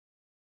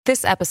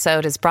This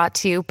episode is brought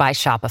to you by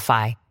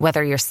Shopify.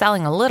 Whether you're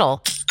selling a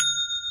little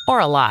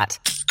or a lot,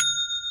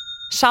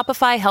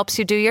 Shopify helps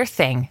you do your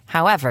thing,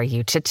 however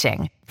you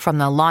cha-ching. From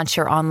the launch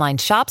your online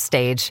shop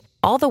stage,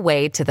 all the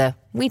way to the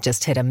we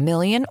just hit 1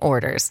 million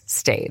orders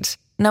stage.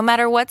 No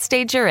matter what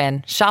stage you're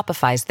in,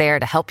 Shopify's there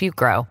to help you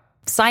grow.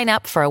 Sign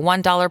up for a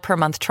 $1 per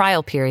month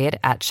trial period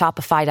at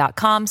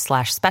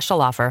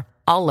shopify.com/special offer,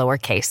 all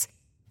lowercase.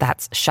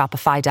 That's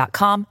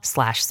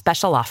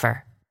shopify.com/special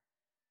offer.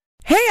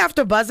 Hey,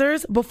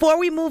 AfterBuzzers! Before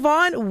we move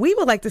on, we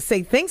would like to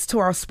say thanks to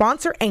our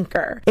sponsor,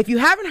 Anchor. If you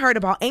haven't heard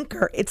about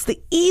Anchor, it's the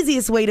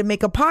easiest way to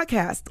make a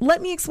podcast.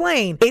 Let me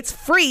explain. It's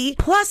free,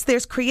 plus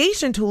there's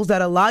creation tools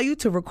that allow you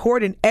to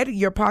record and edit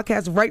your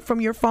podcast right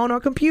from your phone or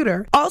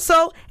computer.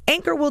 Also,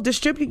 Anchor will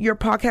distribute your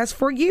podcast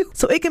for you,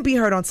 so it can be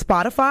heard on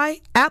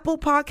Spotify, Apple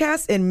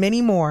Podcasts, and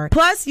many more.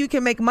 Plus, you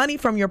can make money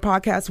from your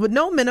podcast with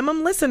no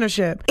minimum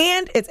listenership.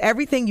 And it's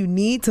everything you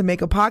need to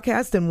make a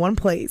podcast in one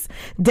place.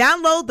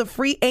 Download the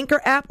free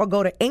Anchor app or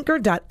go to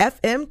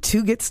anchor.fm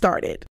to get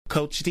started.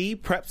 Coach D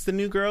preps the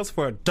new girls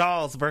for a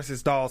dolls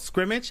versus dolls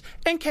scrimmage,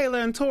 and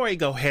Kayla and Tori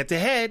go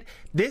head-to-head.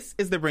 This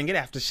is the Bring It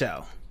After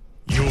Show.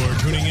 You're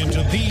tuning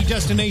into the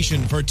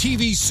destination for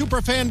TV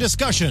superfan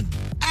discussion,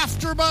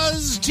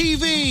 AfterBuzz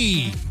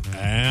TV.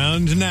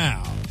 And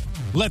now,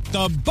 let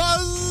the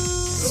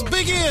buzz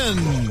begin.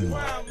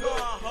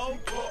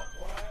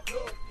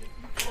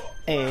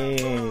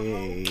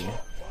 Hey.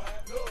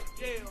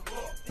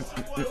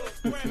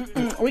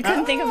 We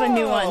couldn't think of a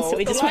new one, so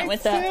we just went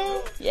with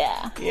the...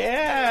 Yeah.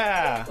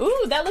 Yeah.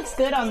 Ooh, that looks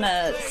good on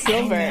the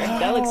silver.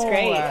 That looks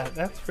great.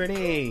 That's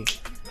pretty.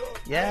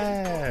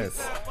 Yes.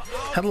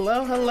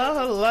 Hello, hello,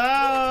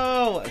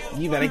 hello.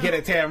 You better get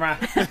it, Tamara.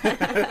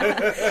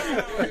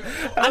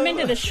 I'm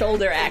into the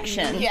shoulder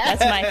action. Yes.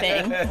 That's my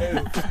thing.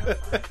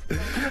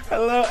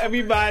 Hello,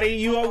 everybody.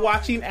 You are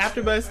watching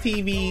AfterBuzz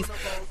TV's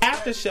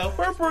After Show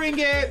for Bring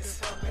It.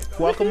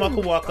 Welcome,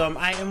 welcome, welcome.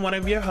 I am one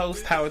of your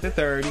hosts, Howard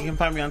III. You can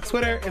find me on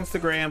Twitter,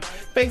 Instagram,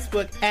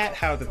 Facebook at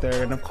Howard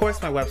III, and of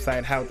course my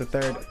website,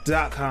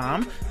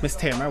 howardthird.com. Miss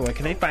Tamara, where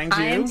can they find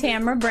you? I am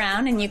Tamara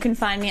Brown, and you can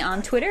find me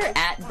on Twitter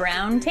at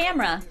Brown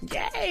Tamara.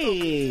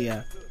 Yay!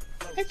 I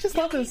just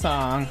love this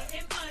song.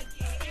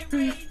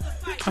 I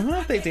wonder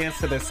if they dance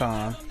to this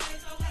song.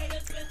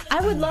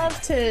 I would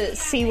love to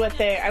see what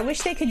I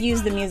wish they could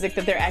use the music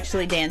that they're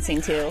actually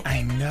dancing to.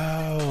 I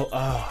know.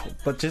 Oh,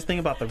 but just think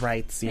about the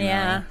rights, you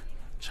know.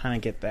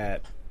 Trying to get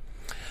that.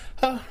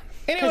 Oh,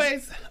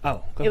 anyways.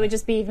 It would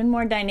just be even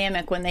more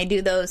dynamic when they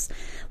do those,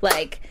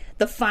 like,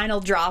 the final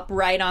drop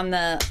right on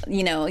the,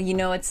 you know,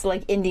 it's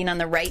like ending on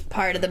the right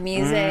part of the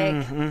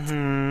music.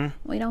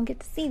 We don't get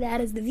to see that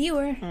as the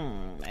viewer.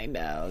 I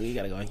know. You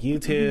gotta go on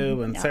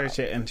YouTube and search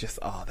it and just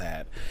all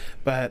that.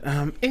 But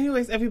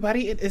anyways,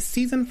 everybody, it is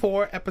season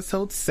 4,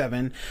 episode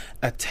 7,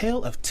 A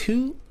Tale of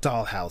Two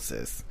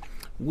Dollhouses.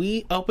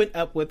 We open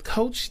up with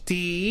Coach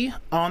D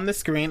on the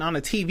screen, on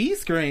a TV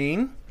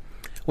screen,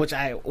 which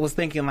I was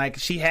thinking, like,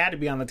 she had to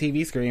be on the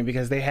TV screen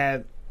because they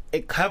had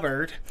it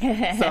covered. So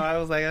I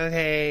was like,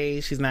 okay,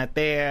 she's not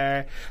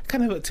there.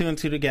 Kind of put 2 and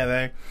 2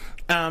 together.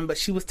 But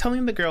she was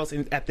telling the girls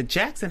at the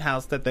Jackson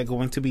house that they're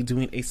going to be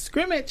doing a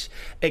scrimmage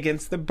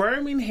against the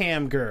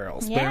Birmingham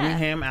girls,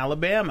 Birmingham,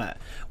 Alabama,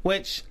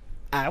 which...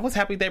 I was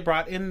happy they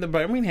brought in the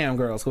Birmingham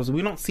girls because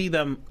we don't see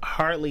them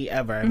hardly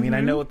ever. I mean,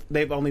 I know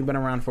they've only been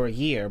around for a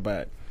year,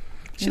 but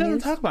she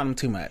doesn't talk about them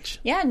too much.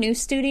 Yeah, new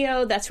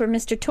studio. That's where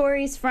Mr.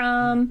 Torrey's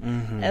from.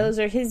 Those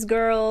are his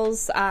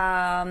girls.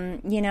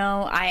 You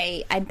know,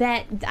 I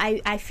bet,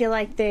 I feel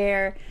like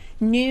they're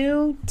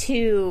new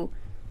to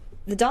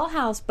the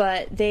Dollhouse,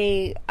 but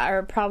they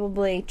are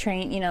probably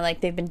trained, you know, like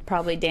they've been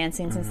probably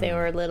dancing since they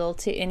were little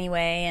too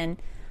anyway,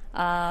 and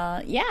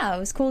it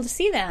was cool to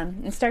see them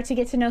and start to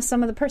get to know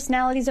some of the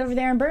personalities over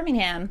there in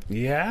Birmingham.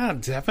 Yeah,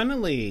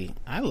 definitely.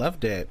 I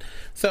loved it.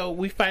 So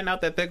we find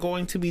out that they're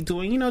going to be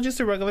doing, you know, just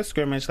a regular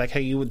scrimmage like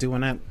how you would do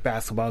in a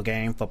basketball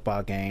game,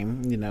 football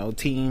game, you know,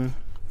 team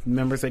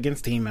members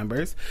against team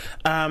members.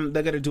 They're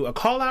going to do a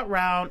call-out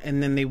round,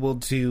 and then they will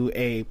do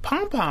a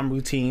pom-pom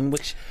routine,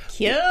 which...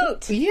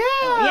 Cute! Yeah!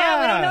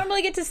 Yeah, we don't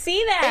normally get to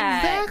see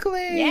that.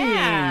 Exactly!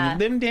 Yeah!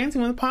 Them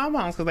dancing with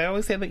pom-poms, because they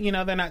always say that, you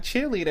know, they're not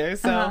cheerleaders,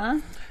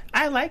 so...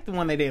 I like the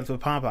one they dance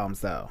with pom-poms,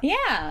 though.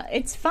 Yeah,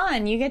 it's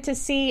fun. You get to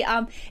see...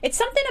 it's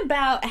something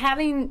about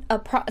having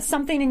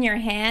something in your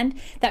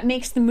hand that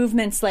makes the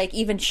movements, like,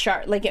 even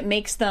sharp. Like, it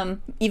makes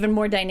them even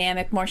more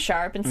dynamic, more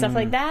sharp, and stuff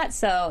like that.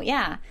 So,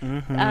 yeah.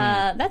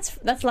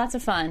 That's lots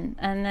of fun.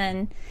 And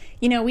then,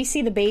 you know, we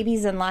see the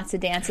babies in lots of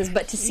dances,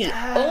 but to see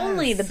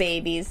only the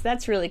babies,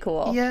 that's really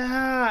cool.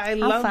 Yeah, I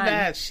love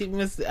that. She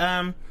was...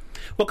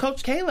 Well,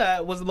 Coach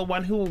Kayla was the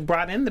one who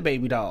brought in the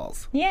baby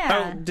dolls.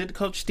 Yeah. Or did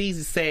Coach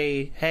Steezy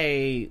say,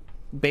 hey,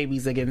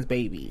 babies against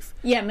babies?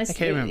 Yeah,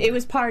 it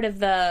was part of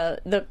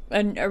the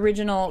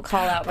original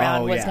call-out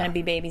round was going to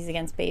be babies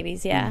against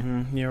babies,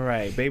 You're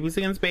right. Babies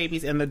against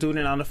babies, and they're doing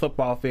it on the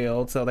football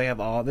field, so they have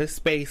all this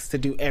space to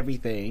do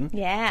everything.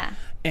 Yeah.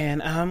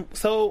 And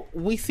so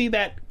we see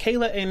that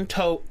Kayla and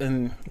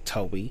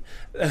Toby,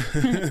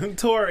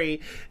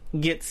 Tori,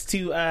 gets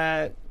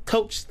to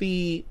coach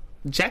the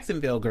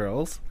Jacksonville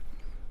girls.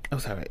 Oh,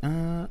 sorry.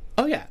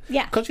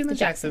 Yeah. Coaching the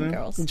Jackson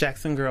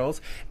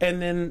girls.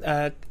 And then,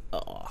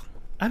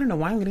 I don't know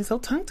why I'm getting so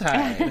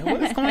tongue-tied.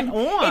 What is going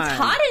on? It's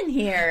hot in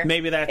here.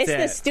 Maybe that's it.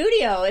 It's the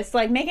studio. It's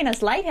like making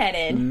us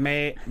lightheaded.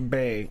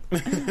 Maybe.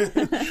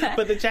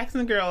 But the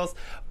Jackson girls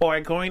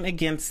are going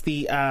against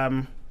the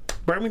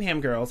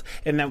Birmingham girls,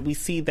 and that we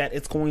see that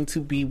it's going to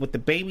be with the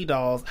baby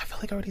dolls. I feel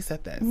like I already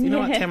said that. You know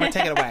what, Tamara?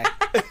 Take it away.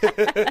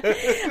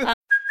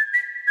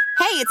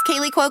 Hey, it's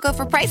Kaylee Cuoco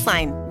for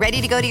Priceline.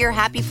 Ready to go to your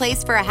happy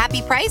place for a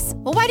happy price?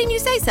 Well, why didn't you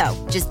say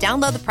so? Just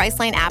download the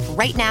Priceline app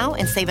right now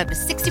and save up to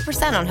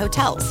 60% on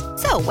hotels.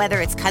 So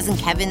whether it's Cousin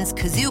Kevin's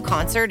Kazoo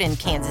Concert in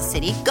Kansas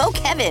City, go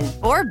Kevin,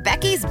 or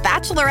Becky's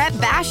Bachelorette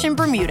Bash in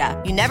Bermuda,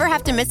 you never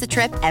have to miss a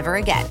trip ever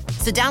again.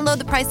 So download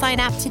the Priceline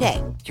app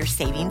today. Your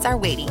savings are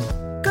waiting.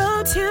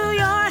 Go to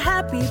your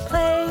happy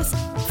place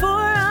for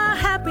a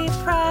happy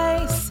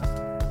price.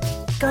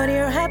 Go to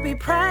your happy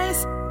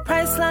price,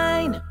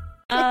 Priceline.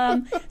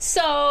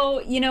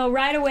 So,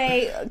 right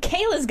away,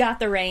 Kayla's got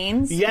the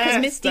reins. Yes,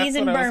 because Miss D's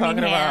in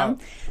Birmingham.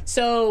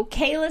 So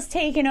Kayla's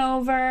taken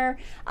over,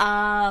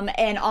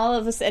 and all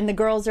of us, and the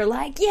girls are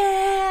like,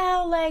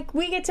 yeah, like,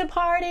 we get to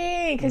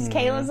party, because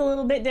Kayla's a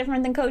little bit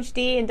different than Coach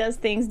D and does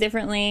things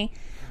differently.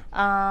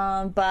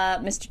 But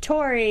Mr.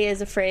 Torrey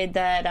is afraid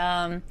that,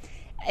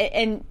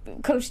 and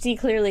Coach D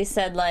clearly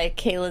said, like,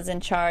 Kayla's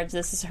in charge,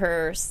 this is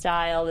her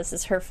style, this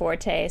is her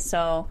forte,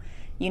 so...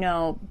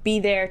 be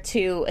there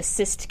to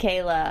assist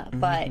Kayla,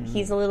 but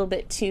he's a little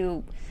bit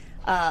too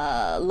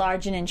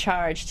large and in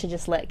charge to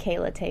just let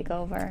Kayla take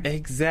over.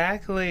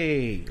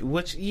 Exactly.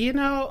 Which,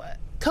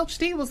 Coach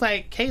D was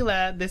like,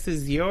 Kayla, this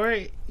is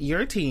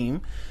your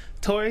team.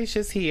 Tori's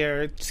just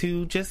here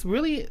to just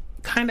really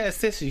kind of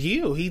assist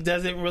you. He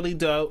doesn't really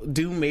do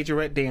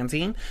majorette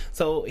dancing,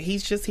 so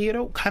he's just here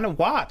to kind of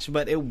watch.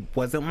 But it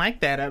wasn't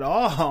like that at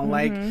all.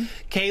 Like,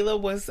 Kayla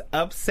was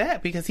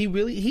upset because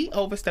he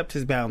overstepped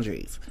his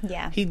boundaries.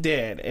 Yeah, he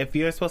did. If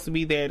you're supposed to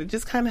be there to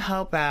just kind of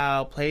help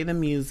out, play the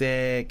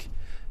music,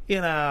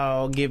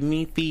 give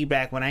me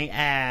feedback when I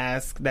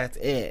ask, that's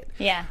it.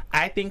 Yeah,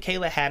 I think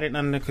Kayla had it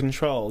under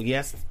control.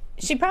 Yes,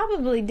 she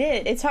probably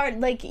did. It's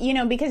hard,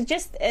 because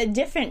just a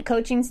different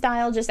coaching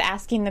style, just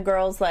asking the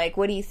girls, like,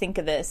 what do you think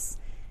of this?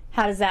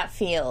 How does that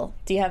feel?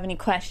 Do you have any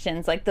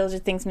questions? Like, those are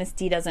things Miss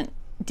D doesn't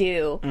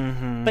do.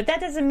 But that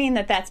doesn't mean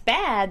that that's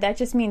bad. That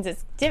just means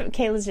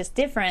Kayla's just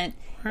different.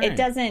 Right. It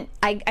doesn't,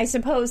 I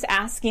suppose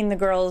asking the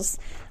girls,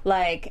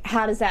 like,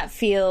 how does that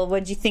feel? What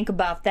did you think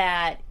about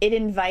that? It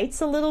invites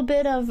a little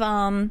bit of,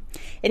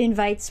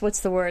 what's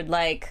the word,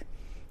 like,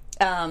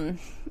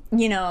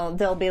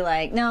 they'll be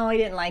like, no, we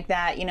didn't like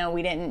that.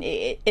 We didn't.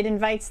 It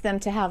invites them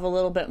to have a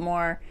little bit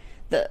more.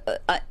 The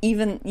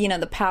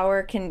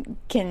power can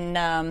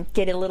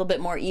get a little bit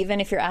more even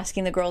if you're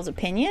asking the girls'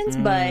 opinions.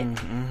 But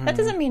that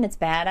doesn't mean it's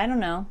bad. I don't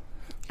know.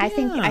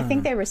 Yeah. I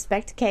think they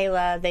respect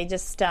Kayla. They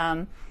just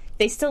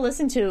they still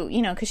listen to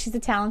because she's a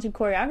talented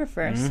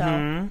choreographer.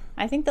 So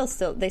I think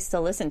they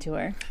still listen to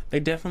her.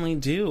 They definitely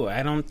do.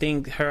 I don't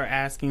think her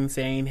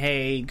saying,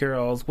 "Hey,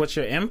 girls, what's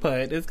your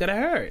input?" is gonna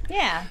hurt.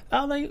 Yeah.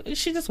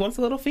 She just wants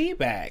a little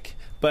feedback.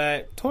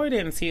 But Tori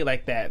didn't see it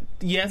like that.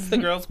 Yes, the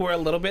girls were a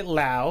little bit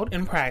loud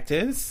in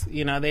practice.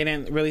 They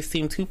didn't really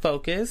seem too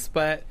focused,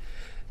 but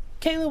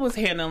Kayla was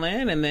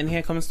handling, and then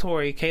here comes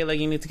Tori. Kayla,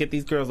 you need to get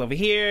these girls over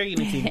here. You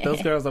need to get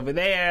those girls over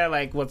there.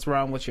 Like, what's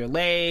wrong with your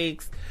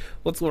legs?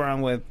 What's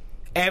wrong with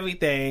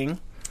everything?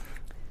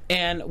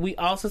 And we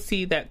also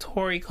see that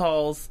Tori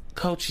calls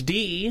Coach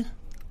D,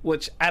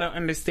 which I don't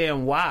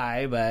understand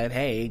why, but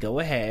hey, go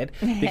ahead.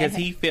 Because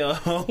he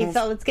felt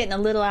it's getting a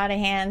little out of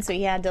hand, so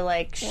he had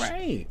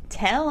to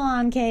tell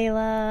on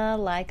Kayla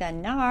like a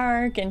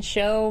narc and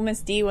show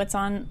Miss D what's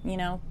on,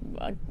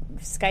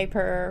 Skype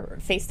her,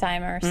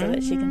 FaceTime her so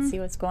that she can see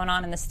what's going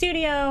on in the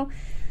studio.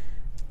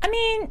 I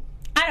mean,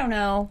 I don't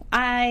know.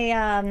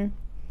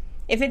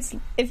 If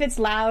it's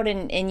loud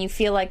and you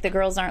feel like the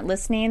girls aren't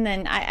listening,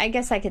 then I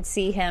guess I could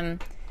see him.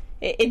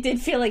 It did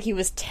feel like he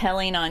was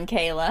telling on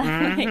Kayla.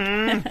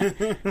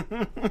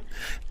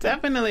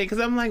 Definitely,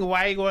 because I'm like,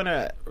 why are you going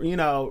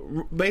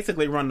to,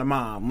 basically run the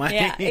mom? Like,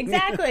 yeah,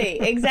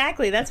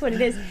 exactly. That's what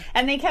it is.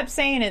 And they kept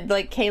saying it,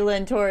 like Kayla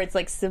and Tori, it's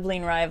like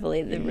sibling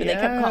rivalry. They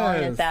kept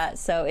calling it that.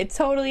 So it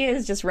totally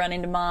is just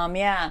running to mom.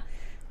 Yeah,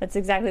 that's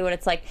exactly what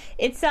it's like.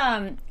 It's,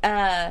 what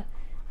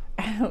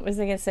was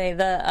I going to say?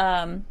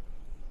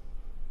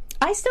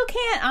 I still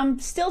can't. I'm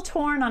still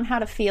torn on how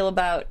to feel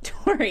about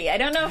Tori. I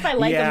don't know if I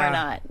like him or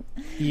not.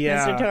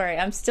 Yeah. Mr. Tori.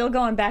 I'm still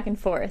going back and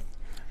forth.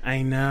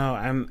 I know.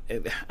 I'm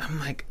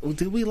like,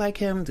 do we like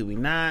him? Do we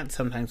not?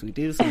 Sometimes we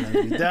do.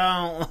 Sometimes we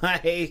don't.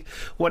 Like,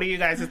 what are you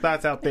guys'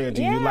 thoughts out there?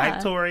 Do you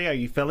like Tori? Are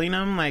you feeling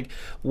him? Like,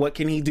 what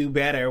can he do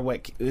better?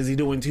 What is he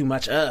doing too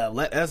much of?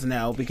 Let us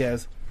know,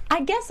 because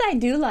I guess I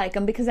do like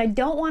him because I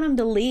don't want him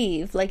to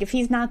leave. Like, if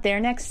he's not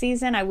there next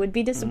season, I would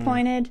be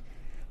disappointed.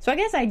 So I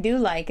guess I do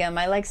like him.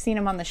 I like seeing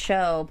him on the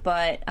show,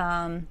 but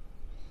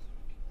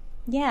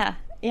yeah,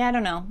 I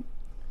don't know.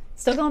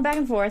 Still going back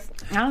and forth.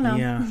 I don't know.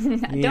 Yeah.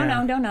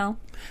 Don't know.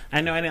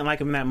 I know I didn't like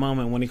him in that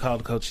moment when he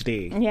called Coach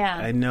D. Yeah.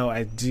 I know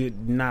I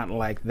did not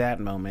like that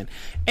moment.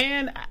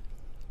 And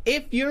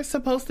if you're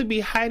supposed to be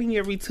hiding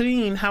your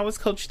routine, how is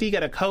Coach D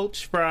got a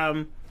coach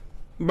from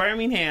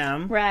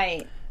Birmingham?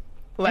 Right.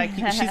 Like,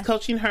 she's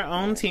coaching her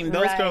own team.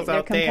 Those right. girls They're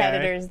out there.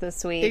 competitors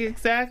this week.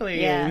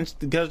 Exactly. Yeah.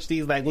 And Coach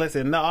D's like,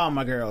 listen, they're all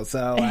my girls,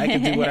 so I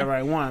can do whatever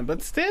I want.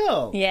 But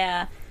still.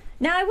 Yeah.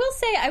 Now, I will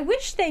say, I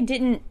wish they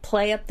didn't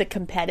play up the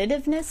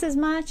competitiveness as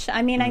much.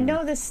 I mean, I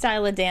know this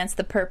style of dance,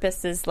 the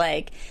purpose is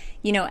like,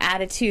 you know,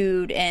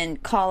 attitude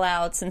and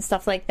call-outs and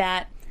stuff like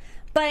that.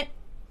 But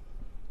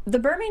the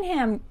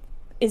Birmingham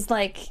is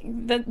like,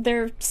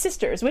 they're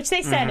sisters, which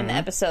they said in the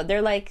episode.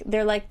 They're like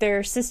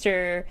their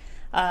sister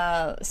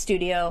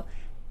studio.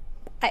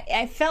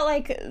 I felt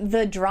like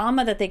the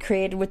drama that they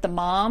created with the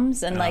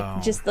moms and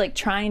like just like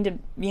trying to,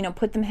 you know,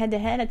 put them head to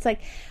head. It's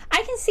like,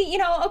 I can see, you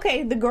know,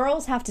 okay, the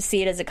girls have to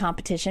see it as a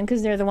competition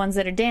because they're the ones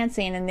that are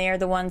dancing and they're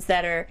the ones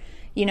that are,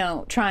 you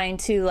know, trying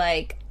to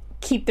like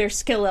keep their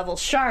skill level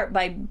sharp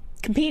by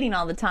competing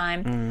all the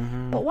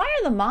time. But why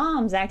are the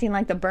moms acting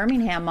like the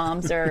Birmingham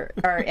moms are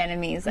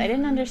enemies? I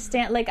didn't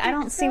understand. Like, I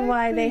don't see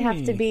why they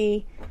have to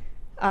be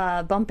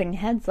bumping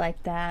heads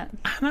like that.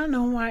 I don't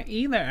know why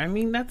either. I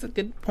mean, that's a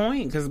good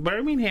point because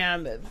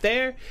Birmingham,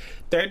 their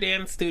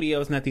dance studio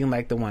is nothing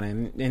like the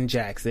one in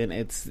Jackson.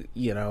 It's,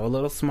 you know, a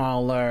little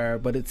smaller,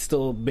 but it's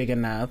still big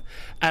enough.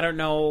 I don't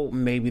know.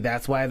 Maybe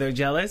that's why they're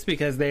jealous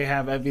because they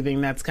have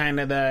everything that's kind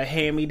of the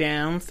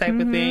hand-me-downs type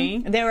of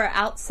thing. They were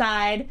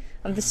outside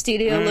of the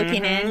studio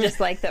looking in, just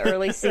like the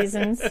early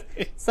seasons.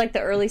 It's like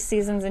the early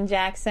seasons in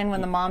Jackson when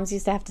the moms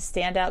used to have to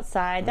stand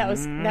outside. That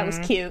was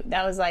cute.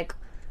 That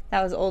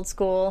was old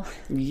school.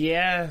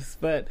 Yes,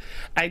 but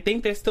I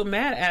think they're still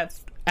mad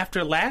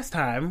after last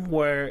time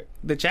where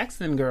the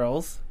Jackson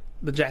girls,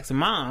 the Jackson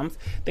moms,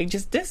 they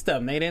just dissed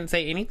them. They didn't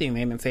say anything.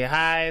 They didn't say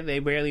hi. They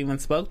barely even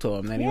spoke to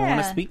them. They didn't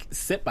want to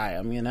sit by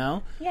them, you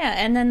know? Yeah,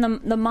 and then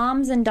the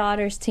moms and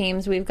daughters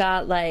teams, we've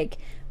got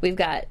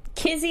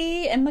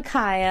Kizzy and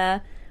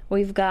Micaiah.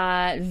 We've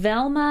got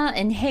Velma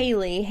and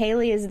Haley.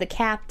 Haley is the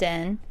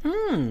captain.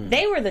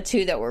 They were the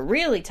two that were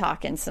really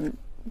talking some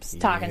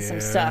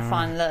stuff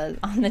on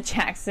the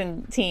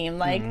Jackson team.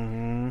 Like,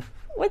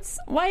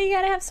 why you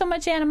gotta have so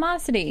much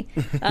animosity?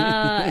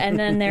 And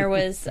then there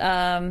was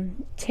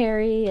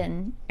Terry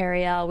and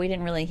Ariel. We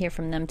didn't really hear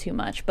from them too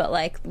much, but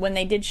like when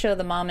they did show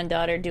the mom and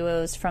daughter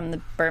duos from the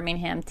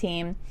Birmingham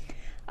team,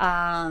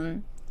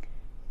 I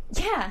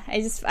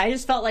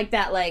just felt like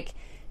that like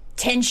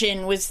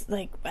tension was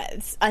like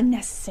it's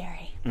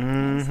unnecessary. I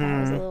thought it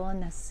was a little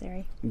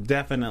unnecessary.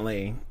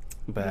 Definitely.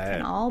 But we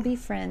can all be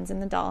friends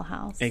in the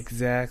dollhouse.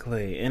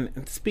 Exactly.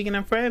 And speaking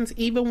of friends,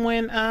 even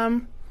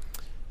when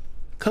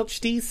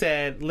Coach D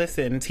said,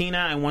 listen, Tina,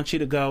 I want you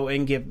to go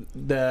and give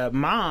the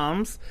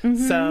moms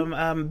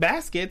some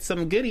baskets,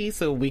 some goodies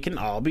so we can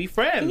all be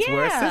friends. Yeah.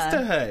 We're a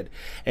sisterhood.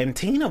 And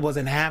Tina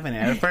wasn't having it.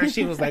 At first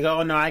she was like,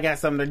 oh no, I got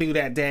something to do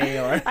that day.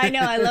 Or I know,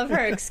 I love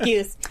her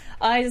excuse.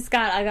 I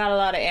got a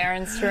lot of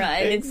errands to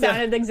run. It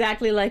sounded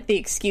exactly like the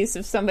excuse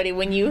of somebody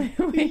when you're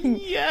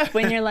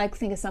like,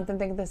 think of something.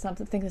 I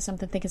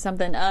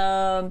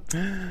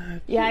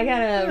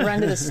gotta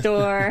run to the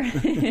store.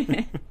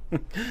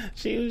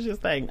 She was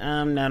just like,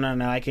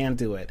 no, I can't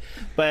do it.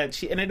 But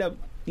she ended up,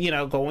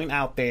 going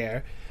out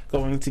there,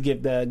 going to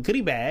give the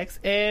goodie bags,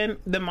 and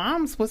the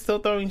moms was still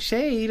throwing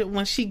shade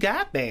when she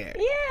got there.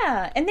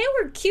 Yeah, and they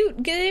were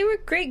cute. They were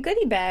great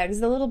goodie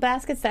bags. The little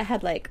baskets that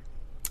had like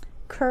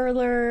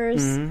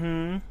curlers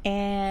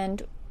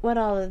and what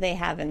all did they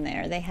have in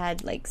there? They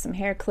had like some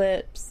hair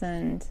clips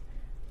and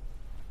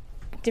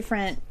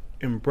different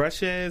and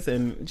brushes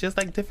and just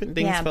like different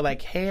things for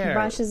like hair,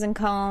 brushes and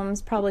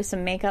combs, probably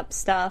some makeup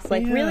stuff,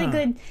 like really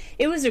good.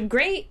 It was a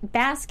great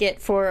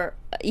basket for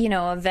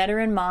a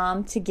veteran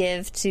mom to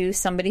give to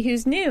somebody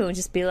who's new.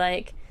 Just be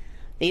like,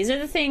 these are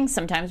the things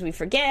sometimes we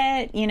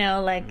forget,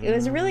 like it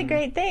was a really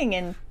great thing.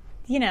 And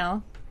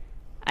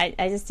I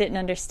just didn't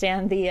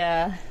understand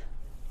the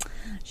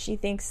she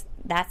thinks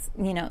that's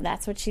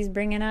what she's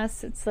bringing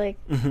us. It's like,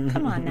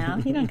 come on now,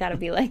 you don't gotta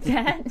be like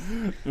that.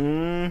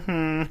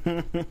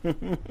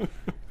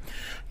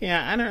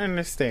 Yeah, I don't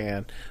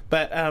understand,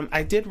 but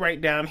I did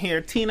write down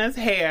here Tina's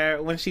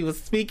hair when she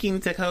was speaking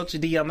to Coach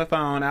D on the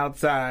phone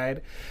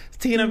outside.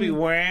 Tina be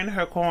wearing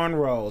her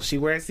cornrows. She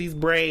wears these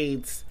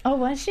braids. Oh,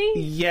 was she?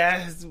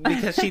 Yes,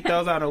 because she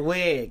throws on a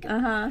wig.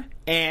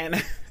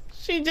 And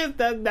she just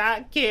does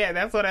not care.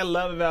 That's what I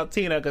love about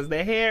Tina, because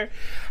the hair,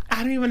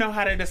 I don't even know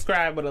how to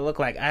describe what it looked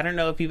like. I don't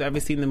know if you've ever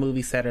seen the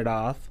movie Set It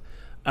Off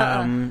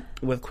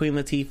with Queen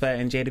Latifah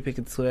and Jada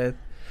Pinkett Smith.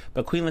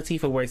 But Queen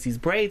Latifah wears these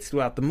braids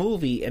throughout the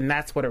movie, and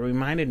that's what it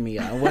reminded me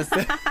of. Was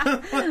Set It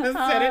that's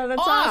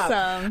Off.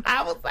 Awesome.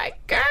 I was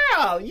like,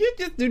 girl, you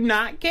just do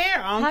not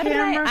care on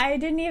camera. I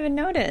didn't even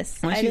notice.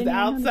 When she's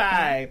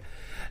outside.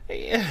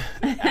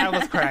 I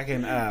was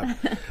cracking up.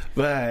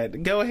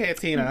 But go ahead,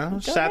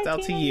 Tina. Shouts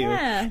out to you.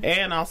 Yeah.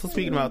 And also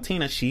speaking about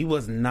Tina, she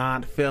was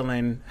not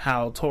feeling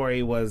how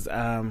Tori was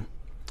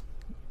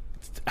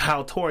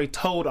how Tori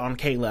told on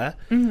Kayla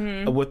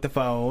with the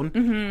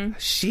phone.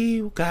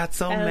 She got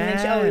so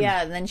mad.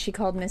 And then she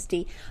called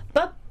Misty.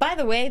 But by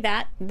the way,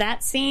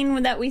 that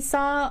scene that we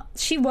saw,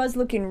 she was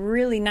looking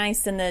really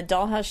nice in the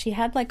dollhouse. She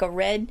had like a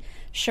red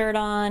shirt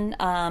on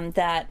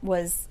that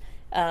was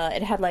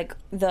it had like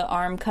the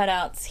arm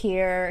cutouts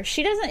here.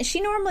 She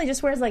normally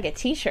just wears like a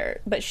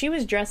t-shirt, but she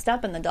was dressed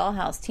up in the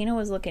dollhouse. Tina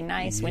was looking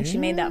nice when she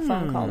made that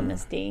phone call to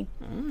Misty.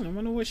 I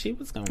wonder where she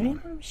was going.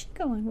 Where was she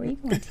going? Where are you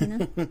going,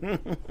 Tina?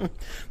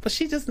 But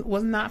she just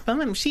was not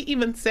feeling him. She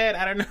even said,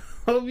 I don't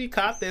know if you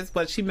caught this,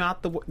 but she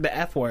mouthed the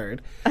F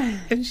word.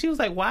 And she was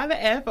like, why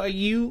the F are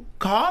you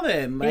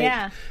calling?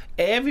 Like,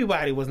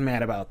 everybody was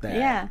mad about that.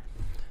 Yeah.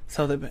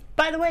 So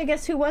by the way,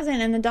 guess who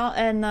wasn't in the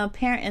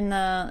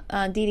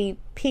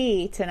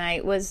DDP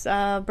tonight was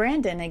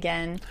Brandon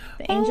again,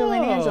 the Angel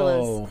and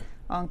Angela's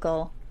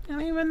uncle. I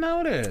didn't even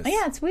notice.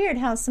 Yeah, it's weird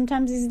how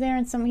sometimes he's there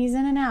and he's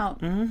in and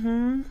out.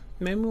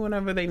 Maybe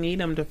whenever they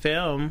need him to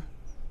film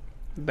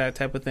that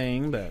type of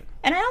thing, but.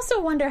 And I also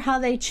wonder how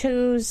they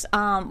chose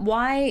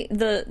why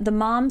the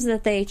moms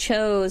that they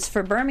chose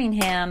for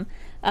Birmingham,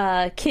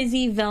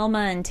 Kizzy, Velma,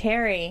 and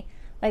Terry.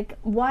 Like,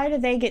 why do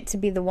they get to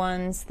be the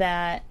ones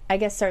that, I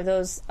guess, I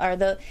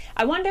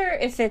wonder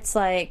if it's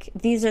like,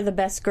 these are the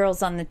best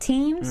girls on the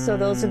team, so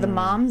those are the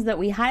moms that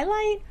we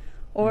highlight?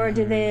 Or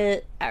do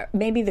they,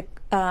 maybe the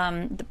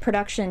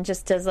production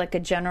just does like a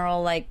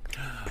general, like,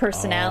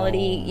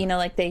 personality, you know,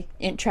 like they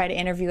try to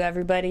interview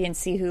everybody and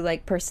see who,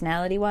 like,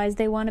 personality-wise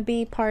they want to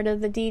be part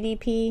of the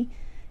DDP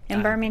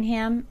in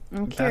Birmingham?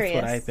 I'm curious.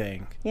 That's what I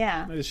think.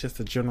 Yeah. It's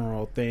just a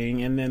general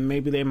thing. And then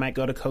maybe they might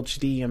go to Coach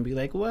D and be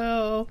like,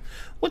 well,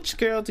 which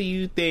girl do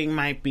you think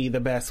might be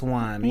the best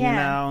one? Yeah. You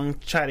know, and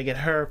try to get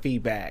her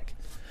feedback.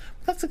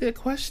 That's a good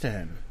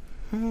question.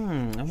 I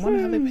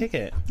wonder how they pick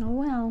it. Oh,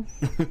 well.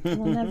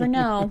 We'll never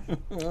know.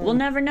 We'll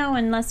never know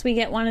unless we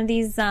get one of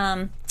these,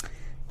 somebody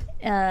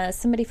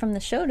from the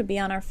show to be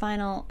on our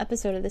final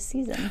episode of this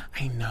season.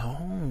 I know.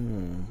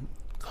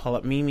 Call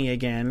up Mimi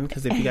again,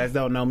 because if you guys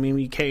don't know,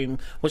 Mimi came,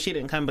 well, she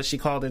didn't come, but she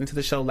called into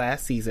the show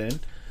last season,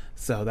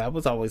 so that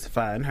was always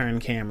fun. Her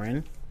and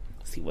Cameron,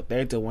 see what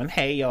they're doing.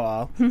 Hey,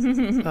 y'all.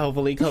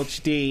 Hopefully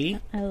Coach D.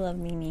 I love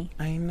Mimi.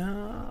 I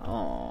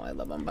know. I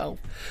love them both.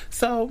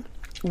 So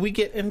we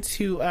get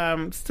into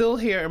still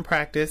here in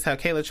practice how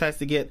Kayla tries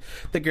to get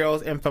the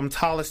girls in from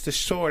tallest to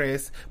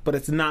shortest, but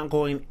it's not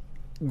going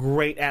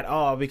great at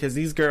all because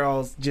these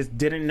girls just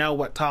didn't know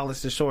what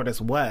tallest to shortest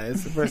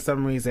was for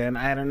some reason.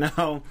 I don't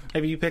know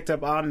if you picked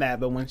up on that,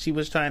 but when she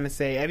was trying to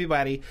say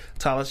everybody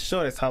tallest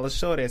to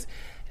shortest,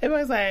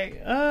 everybody's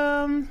like,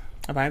 am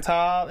I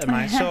tall? Am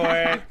I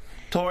short?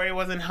 Tori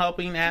wasn't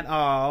helping at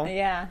all.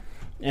 Yeah.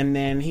 And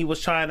then he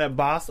was trying to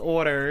boss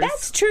orders.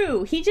 That's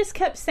true. He just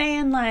kept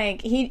saying,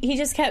 like, he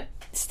just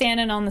kept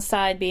standing on the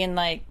side being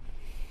like,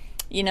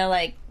 you know,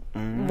 like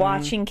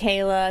watching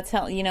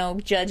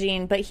Kayla,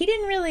 judging, but he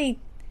didn't really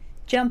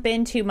jump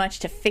in too much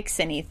to fix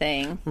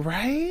anything.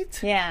 Right?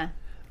 Yeah.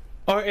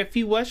 Or if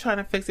he was trying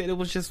to fix it, it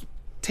was just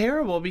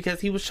terrible because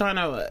he was trying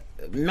to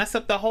mess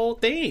up the whole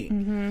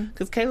thing.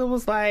 Because Kayla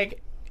was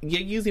like,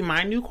 you're using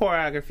my new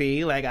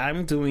choreography. Like,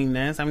 I'm doing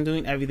this. I'm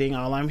doing everything.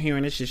 All I'm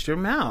hearing is just your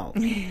mouth.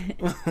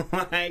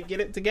 Like,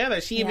 get it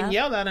together. She even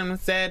yelled at him and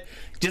said,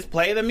 just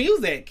play the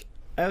music.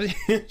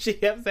 She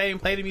kept saying,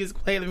 play the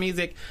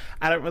music.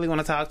 I don't really want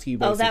to talk to you,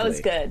 basically. Oh, that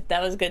was good.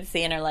 That was good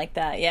seeing her like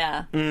that,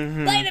 yeah.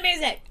 Play the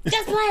music!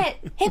 Just play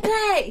it! Hit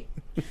play!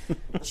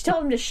 She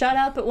told him to shut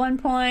up at one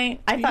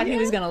point. I thought he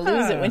was going to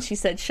lose it when she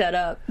said shut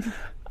up.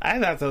 I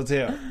thought so,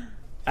 too.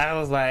 I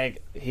was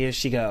like, here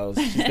she goes.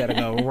 She's got to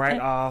go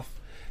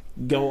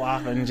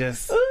off and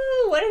just...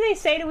 Ooh, what do they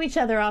say to each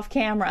other off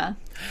camera?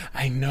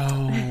 I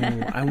know.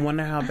 I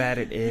wonder how bad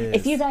it is.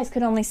 If you guys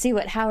could only see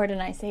what Howard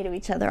and I say to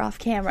each other off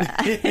camera.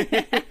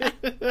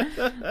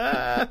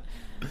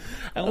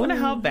 I wonder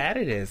how bad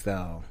it is,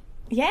 though.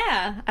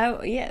 Yeah, I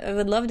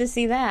would love to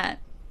see that.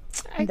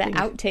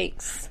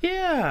 Outtakes.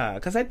 Yeah,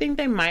 because I think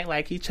they might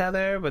like each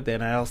other, but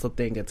then I also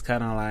think it's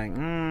kind of like,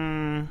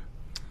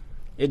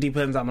 it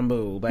depends on the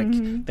mood.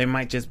 Like, they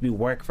might just be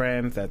work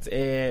friends. That's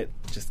it.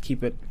 Just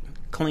keep it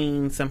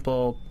clean,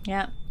 simple.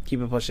 Yeah.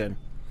 Keep it pushing.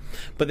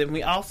 But then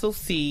we also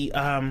see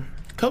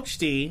Coach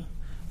D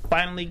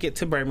finally get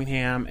to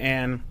Birmingham,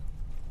 and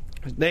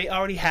they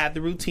already had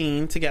the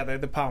routine together,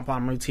 the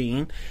pom-pom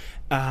routine.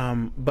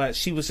 But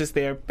she was just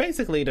there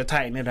basically to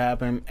tighten it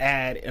up and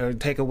add or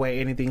take away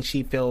anything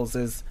she feels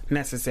is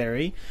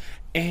necessary.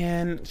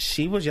 And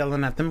she was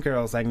yelling at them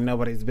girls like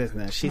nobody's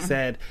business. She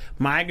said,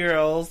 my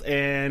girls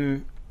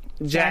and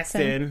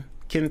Jackson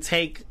can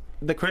take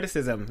the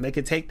criticism. They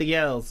could take the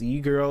yells.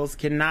 You girls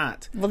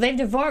cannot. Well,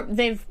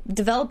 they've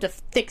developed a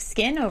thick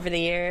skin over the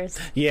years.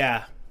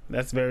 Yeah,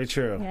 that's very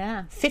true.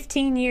 Yeah.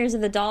 15 years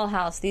of the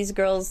Dollhouse. These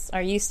girls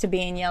are used to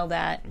being yelled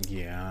at.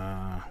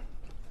 Yeah.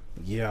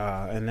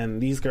 Yeah. And then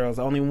these girls,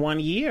 only 1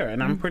 year.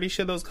 And I'm pretty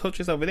sure those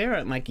coaches over there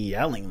aren't like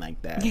yelling like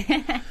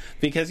that.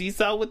 Because you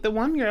saw with the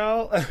one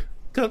girl,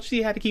 Coach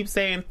G had to keep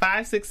saying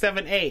 5, 6,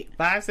 7, 8.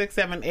 5, 6,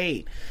 7,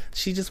 8.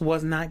 She just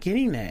was not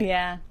getting that.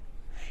 Yeah.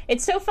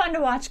 It's so fun to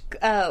watch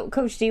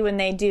Coach D when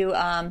they do.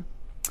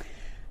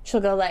 She'll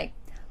go like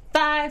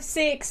 5,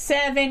 6,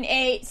 7,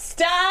 8,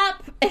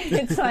 stop.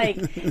 It's like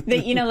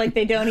like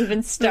they don't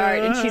even start,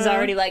 and she's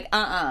already like,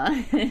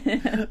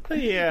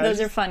 Yeah,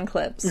 those are fun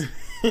clips.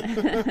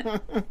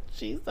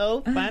 She's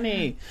so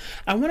funny.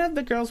 I wonder if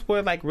the girls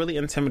were like really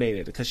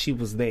intimidated because she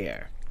was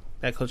there.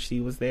 That Coach D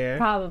was there.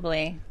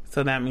 Probably.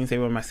 So that means they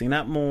were messing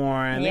up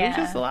more, and they were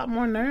just a lot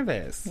more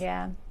nervous.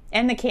 Yeah.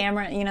 And the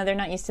camera, they're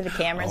not used to the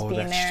cameras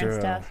being there true. and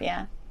stuff.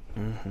 Yeah.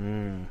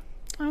 Mm-hmm.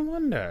 I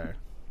wonder.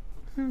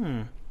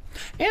 And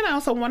I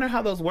also wonder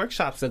how those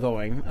workshops are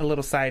going. A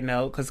little side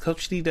note, because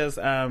Coach D does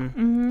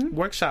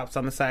workshops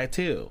on the side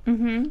too.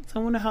 Mm-hmm. So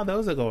I wonder how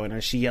those are going.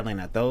 Is she yelling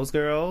at those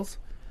girls?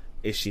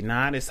 Is she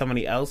not? Is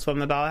somebody else from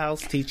the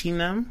Dollhouse teaching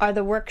them? Are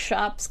the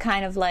workshops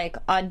kind of like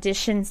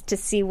auditions to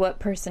see what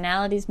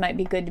personalities might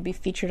be good to be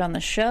featured on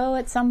the show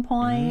at some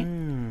point?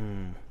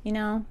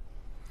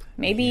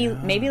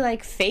 Maybe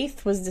like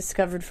Faith was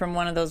discovered from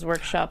one of those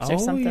workshops or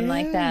something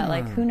like that.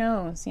 Like, who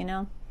knows,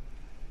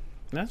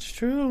 That's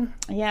true.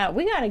 Yeah,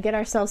 we got to get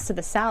ourselves to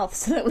the South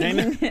so that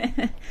we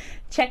can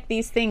check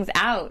these things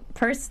out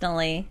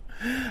personally.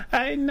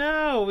 I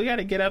know. We got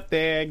to get up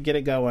there and get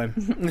it going.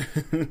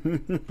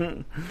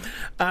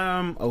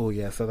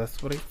 So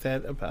that's what I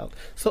said about.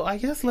 So I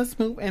guess let's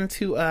move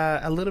into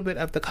a little bit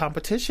of the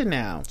competition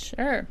now.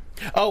 Sure.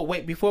 Oh,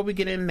 wait. Before we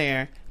get in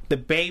there, the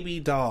baby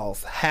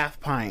dolls,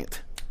 Half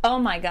Pint. Oh,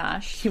 my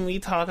gosh. Can we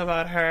talk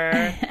about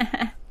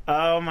her?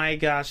 Oh, my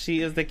gosh. She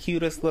is the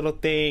cutest little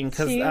thing.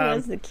 She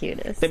was the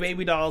cutest. The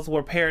baby dolls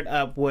were paired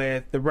up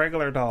with the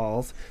regular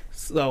dolls.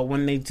 So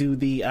when they do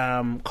the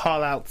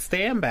call-out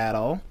stand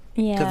battle,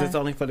 because it's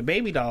only for the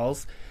baby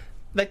dolls,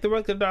 like the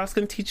regular dolls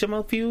can teach them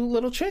a few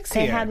little tricks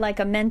here. They had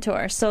like a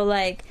mentor.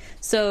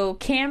 So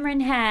Cameron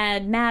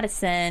had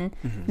Madison,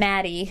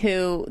 Maddie,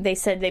 who they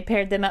said they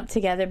paired them up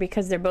together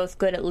because they're both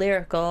good at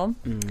lyrical.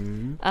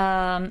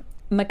 Mm-hmm.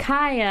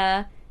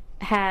 Micaiah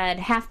had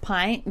Half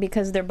Pint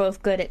because they're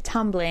both good at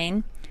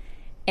tumbling,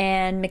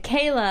 and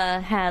Michaela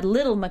had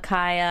Little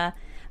Micaiah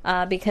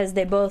because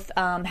they both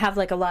have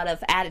like a lot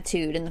of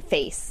attitude in the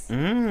face.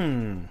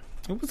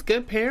 It was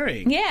good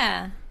pairing.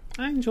 Yeah,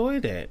 I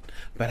enjoyed it.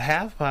 But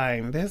Half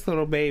Pint, this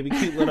little baby,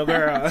 cute little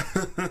girl,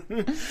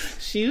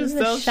 she was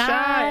so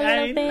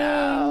shy. I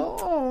know.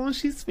 Oh,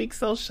 she speaks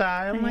so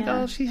shy. I'm like,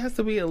 oh, she has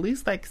to be at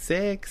least like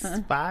 6,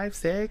 5,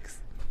 6.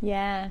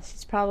 Yeah,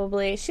 she's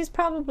probably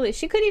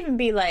she could even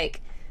be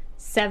like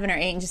 7 or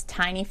 8 and just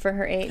tiny for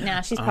her age.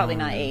 Now she's probably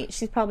not 8.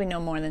 She's probably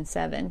no more than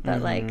 7,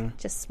 but like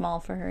just small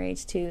for her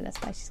age too. That's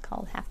why she's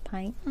called Half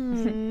Pint.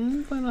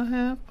 Little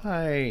Half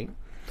Pint.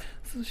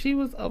 So she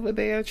was over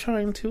there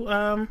trying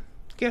to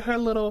get her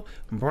little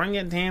bring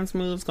it dance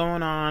moves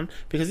going on,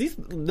 because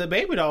the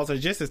baby dolls are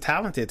just as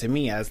talented to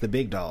me as the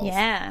big dolls.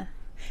 Yeah.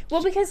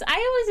 Well, because I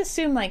always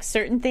assume like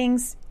certain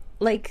things,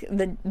 like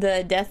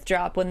the death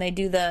drop when they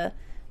do the,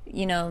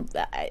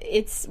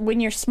 it's when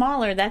you're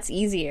smaller, that's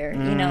easier.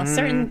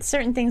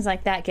 Certain things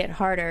like that get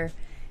harder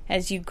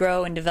as you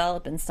grow and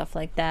develop and stuff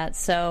like that.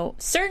 So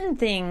certain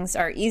things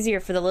are easier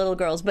for the little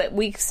girls. But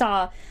we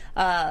saw,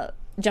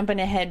 jumping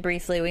ahead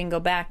briefly, we can go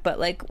back, but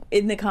like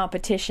in the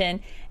competition,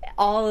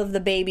 all of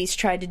the babies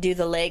tried to do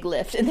the leg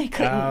lift and they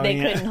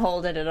couldn't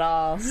hold it at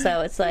all.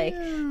 So it's like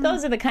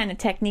those are the kind of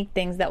technique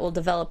things that will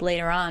develop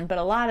later on. But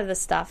a lot of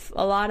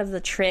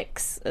the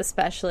tricks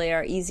especially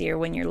are easier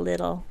when you're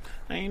little.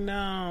 I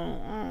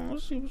know. Oh,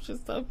 she was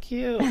just so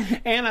cute.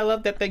 And I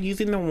love that they're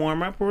using the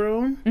warm-up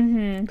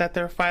room, that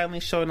they're finally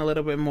showing a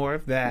little bit more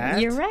of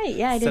that. You're right.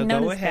 Yeah, I didn't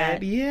notice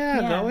that.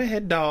 Yeah, go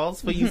ahead,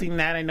 dolls, for using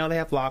that. I know they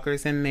have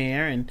lockers in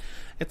there, and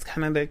it's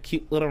kind of the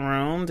cute little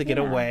room to get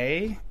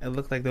away. It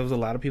looked like there was a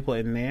lot of people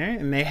in there,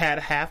 and they had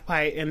Half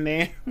Pint in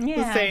there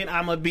saying,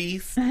 "I'm a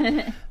beast."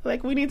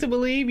 Like, we need to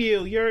believe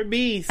you. You're a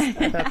beast.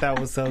 I thought that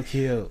was so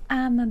cute.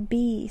 I'm a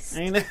beast.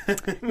 I know.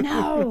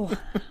 No.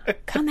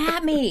 Come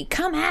at me.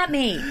 Come at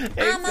me.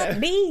 I'm a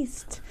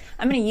beast.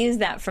 I'm going to use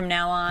that from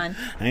now on.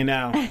 I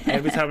know.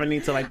 Every time I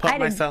need to, like, pump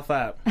myself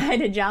up. I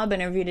had a job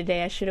interview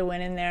today. I should have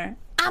went in there.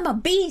 I'm a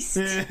beast.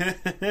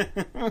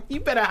 You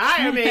better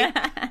hire me.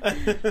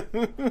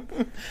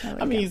 I'm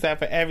going to use that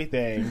for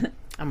everything.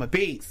 I'm a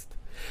beast.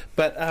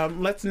 But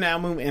let's now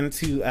move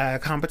into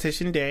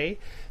competition day.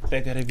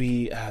 They're going to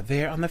be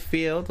there on the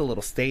field, the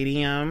little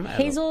stadium.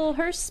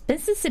 Hazelhurst,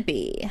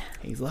 Mississippi.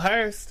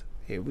 Hazelhurst.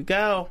 Here we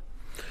go.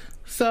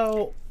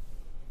 So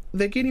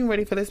they're getting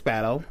ready for this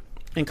battle,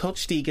 and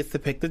Coach D gets to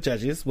pick the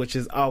judges, which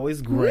is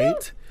always great.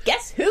 Woo!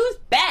 Guess who's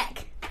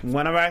back?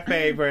 One of our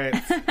favorites.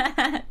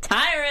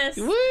 Tyrus.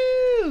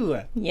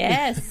 Woo!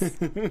 Yes.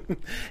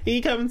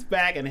 He comes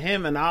back, and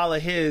him and all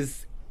of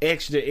his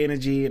extra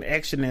energy and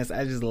extraness,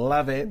 I just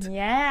love it.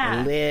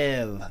 Yeah.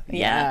 Live.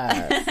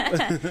 Yeah.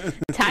 Yes.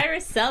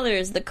 Tyrus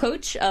Sellers, the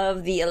coach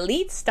of the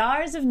Elite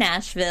Stars of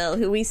Nashville,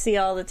 who we see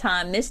all the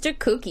time, Mr.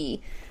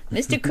 Cookie.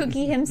 Mr.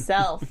 Cookie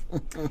himself.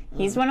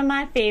 He's one of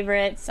my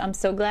favorites. I'm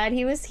so glad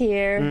he was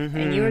here.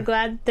 And you were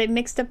glad they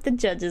mixed up the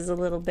judges a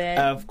little bit.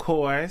 Of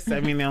course.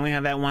 I mean, they only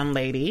have that one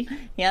lady.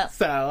 Yep.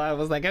 So I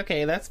was like,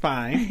 okay, that's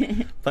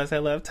fine. Plus, I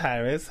love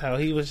Tyrus. So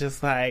he was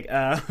just like,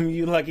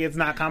 you lucky it's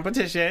not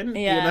competition.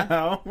 Yeah. You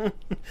know?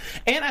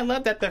 And I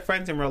love that they're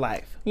friends in real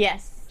life.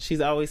 Yes.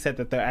 She's always said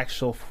that they're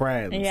actual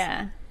friends.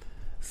 Yeah.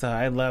 So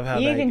I love how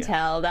you can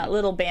tell that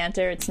little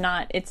banter. It's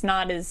not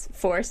as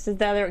forced as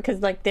the other,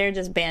 because like they're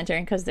just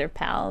bantering because they're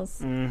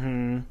pals.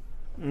 And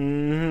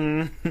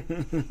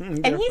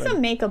he's a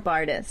makeup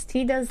artist.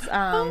 He does.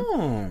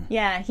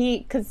 Yeah,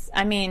 because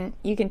I mean,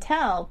 you can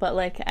tell, but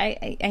like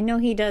I know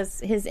he does.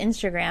 His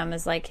Instagram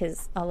is like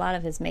a lot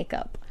of his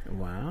makeup.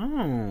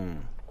 Wow.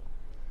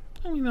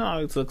 I mean, it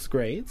always looks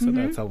great, so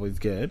that's always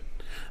good.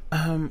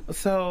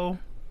 So.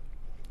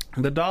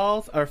 The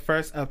dolls are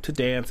first up to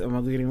dance, and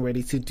we're getting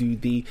ready to do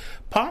the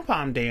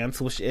pom-pom dance,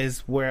 which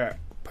is where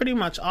pretty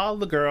much all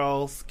the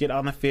girls get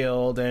on the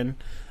field and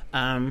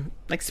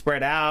like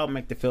spread out,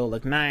 make the field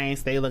look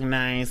nice, they look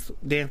nice,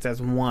 dance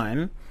as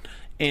one.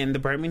 And the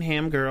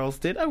Birmingham girls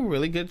did a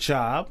really good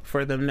job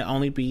for them to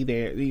only be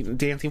there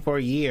dancing for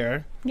a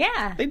year.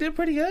 Yeah. They did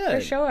pretty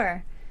good. For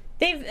sure.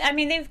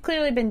 They've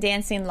clearly been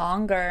dancing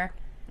longer.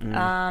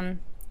 You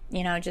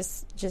know,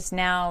 just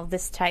now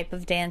this type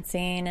of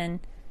dancing,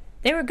 and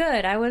they were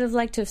good. I would have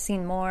liked to have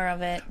seen more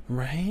of it.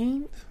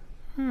 Right?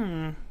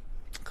 Come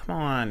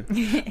on.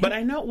 But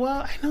I know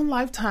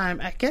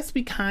Lifetime, I guess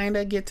we kind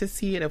of get to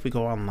see it if we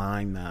go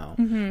online, though.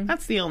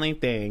 That's the only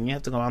thing. You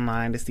have to go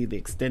online to see the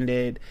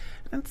extended.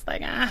 It's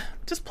like,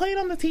 just play it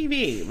on the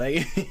TV.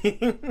 Like,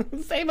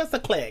 save us a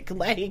click.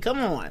 Like, come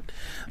on.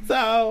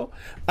 So,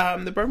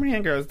 the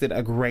Birmingham girls did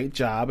a great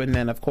job. And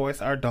then, of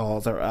course, our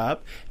dolls are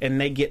up. And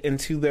they get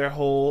into their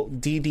whole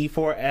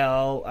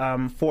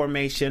DD4L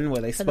formation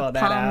where they spell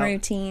that out. Palm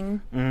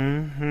routine.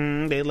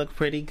 They look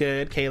pretty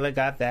good. Kayla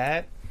got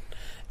that.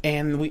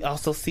 And we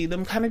also see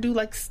them kind of do,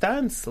 like,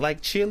 stunts,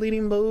 like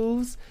cheerleading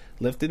moves,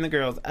 lifting the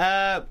girls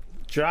up,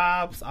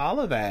 drops,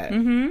 all of that.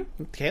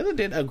 Kayla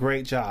did a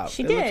great job.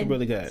 It looked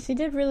really good. She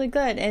did really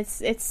good.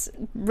 It's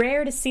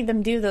rare to see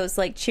them do those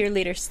like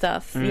cheerleader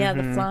stuff. Yeah,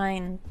 the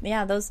flying.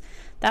 Yeah,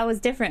 that was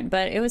different,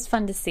 but it was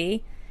fun to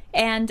see.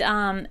 And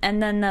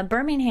then the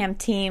Birmingham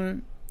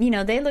team, you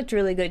know, they looked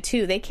really good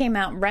too. They came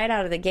out right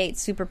out of the gate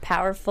super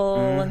powerful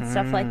and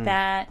stuff like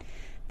that.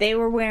 They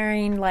were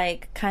wearing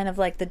like kind of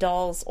like the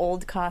dolls'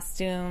 old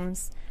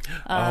costumes,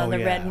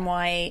 red and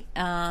white.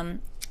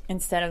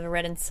 Instead of the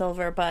red and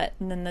silver, but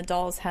then the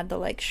dolls had the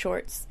like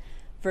shorts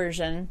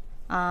version.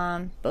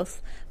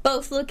 Both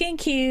looking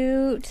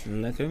cute,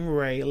 looking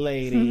great,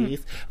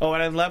 ladies. Oh,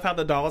 and I love how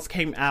the dolls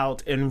came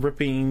out and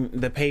ripping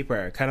the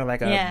paper, kind of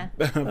like a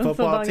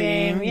football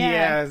team. Game,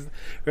 yeah. Yes,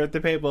 rip the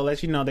paper,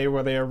 let you know they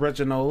were the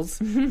originals.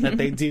 That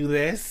they do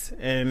this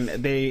and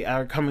they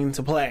are coming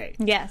to play.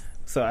 Yes.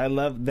 So I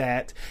love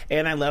that.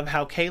 And I love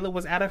how Kayla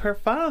was out of her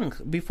funk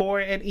before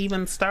it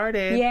even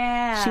started.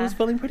 Yeah, she was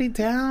feeling pretty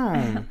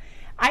down.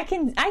 I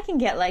can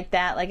get like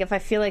that. Like if I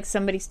feel like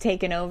somebody's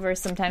taken over,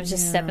 sometimes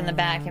just step in the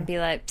back and be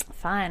like,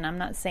 fine, I'm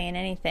not saying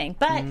anything.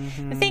 But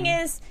the thing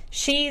is,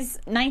 she's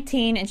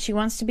 19 and she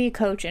wants to be a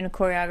coach and a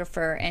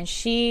choreographer, and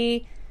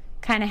she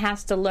kind of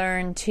has to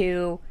learn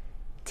to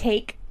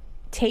take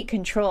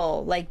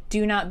control. Like,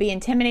 do not be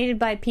intimidated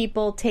by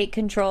people. Take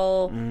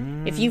control.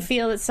 If you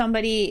feel that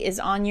somebody is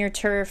on your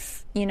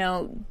turf, you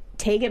know,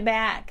 take it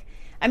back.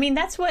 I mean,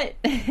 that's what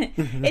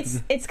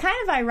it's kind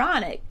of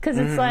ironic because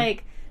it's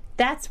like,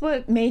 that's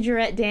what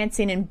majorette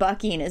dancing and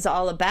bucking is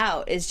all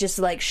about, is just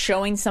like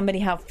showing somebody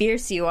how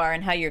fierce you are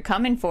and how you're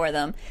coming for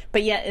them.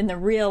 But yet in the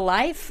real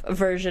life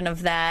version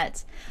of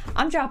that,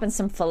 I'm dropping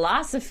some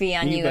philosophy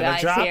on you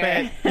guys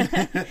here.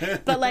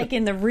 But like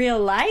in the real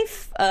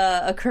life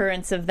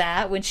occurrence of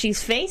that, when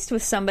she's faced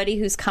with somebody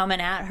who's coming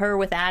at her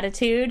with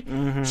attitude,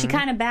 she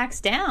kind of backs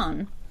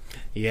down.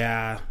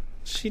 Yeah,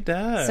 she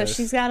does. So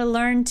she's got to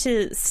learn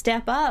to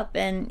step up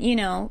and, you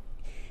know,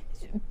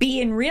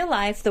 be in real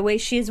life the way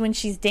she is when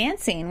she's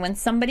dancing. When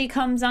somebody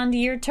comes onto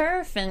your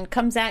turf and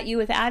comes at you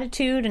with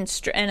attitude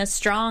and a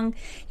strong,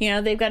 you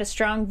know, they've got a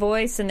strong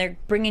voice and they're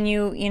bringing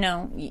you, you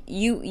know,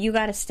 you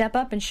got to step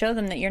up and show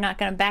them that you're not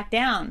going to back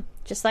down,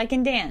 just like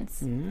in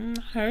dance. I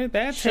heard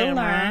that. She'll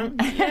learn.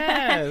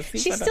 Yes.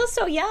 She's still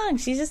so young.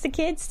 She's just a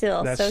kid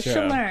still. That's so true.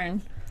 She'll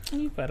learn.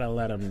 You better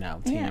let them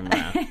know,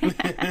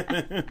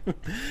 Tamara.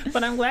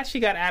 But I'm glad she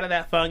got out of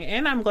that funk,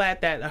 and I'm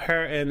glad that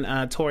her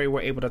and Tori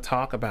were able to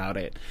talk about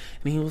it.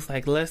 And he was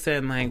like,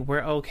 "Listen, like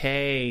we're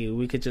okay.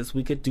 We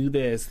could do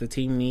this. The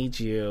team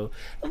needs you."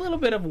 A little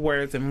bit of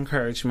words of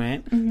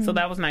encouragement. So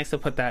that was nice to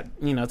put that,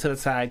 you know, to the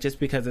side just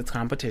because it's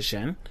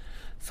competition.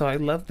 So I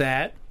love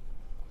that.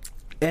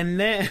 And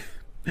then,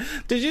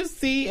 did you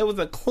see? It was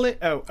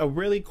a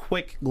really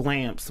quick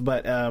glance,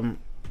 but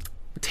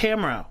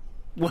Tamara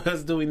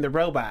was doing the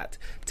robot.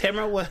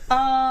 Tamara was...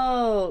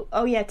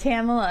 Oh yeah,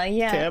 Tamala.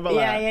 Yeah. Tamala.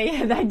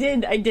 Yeah.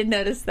 I did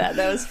notice that.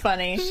 That was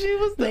funny. She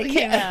was... They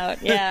came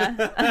out, yeah.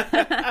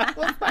 I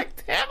was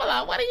like,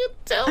 Pamela, what are you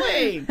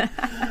doing?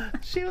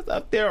 She was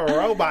up there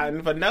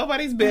roboting for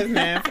nobody's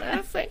business.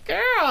 I said,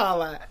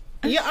 girl,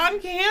 you're on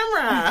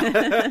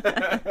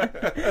camera.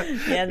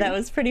 Yeah, that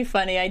was pretty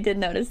funny. I did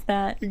notice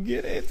that.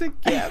 Get it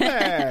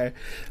together.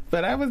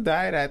 But I was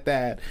dying at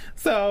that.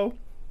 So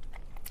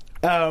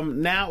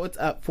now it's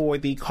up for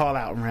the call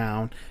out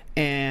round,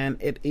 and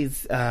it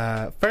is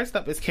first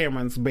up is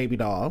Cameron's baby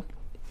doll.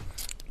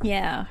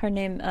 Yeah, her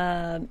name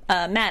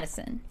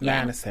Madison.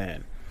 Yeah.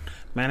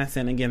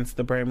 Madison against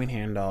the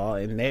Birmingham doll,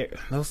 and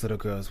those little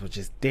girls were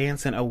just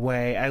dancing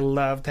away. I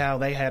loved how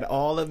they had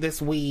all of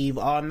this weave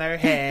on their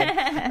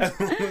head,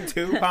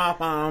 2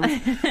 pom-poms,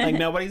 like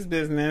nobody's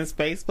business,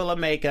 face full of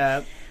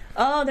makeup.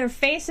 Oh, their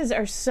faces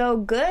are so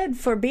good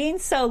for being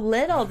so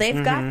little.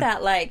 They've got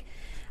that, like,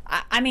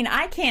 I mean,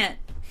 I can't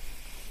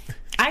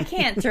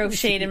throw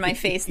shade in my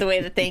face the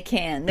way that they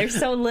can. They're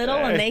so little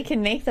and they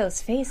can make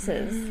those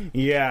faces.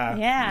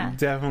 Yeah.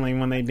 Definitely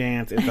when they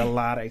dance, it's a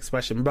lot of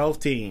expression. Both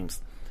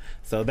teams.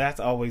 So that's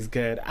always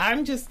good.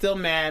 I'm just still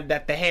mad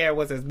that the hair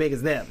was as big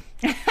as them.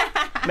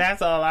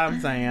 That's all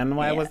I'm saying.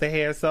 Why was the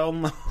hair so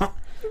long?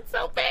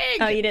 So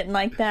big. Oh, you didn't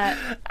like that?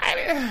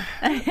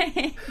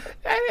 I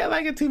didn't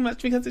like it too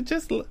much because it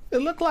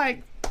looked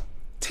like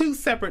 2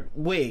 separate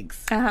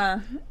wigs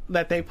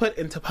that they put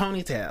into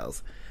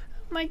ponytails.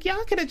 I'm like,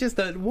 y'all could have just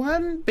done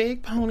one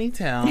big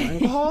ponytail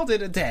and called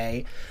it a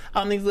day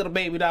on these little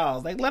baby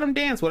dolls. Like, let them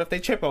dance. What if they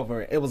trip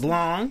over it? It was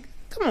long.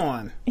 Come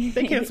on.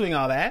 They can't swing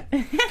all that.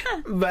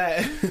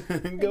 But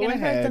go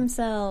ahead. Hurt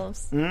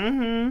themselves.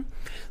 Mm-hmm.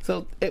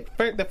 So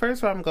the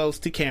first round goes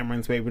to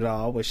Cameron's baby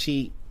doll, where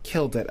she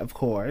killed it, of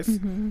course.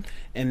 Mm-hmm.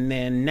 And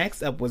then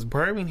next up was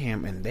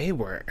Birmingham, and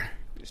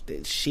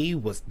she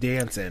was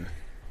dancing.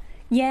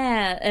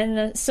 Yeah,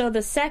 and so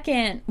the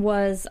second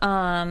was,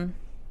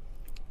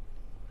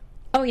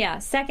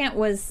 second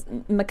was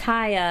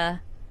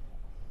Micaiah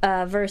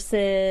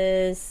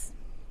versus...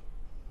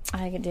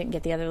 I didn't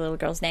get the other little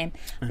girl's name,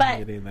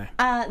 but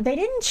they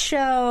didn't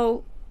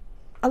show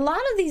a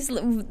lot of these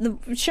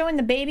showing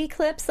the baby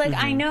clips. Like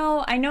I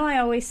know I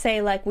always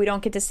say, like, we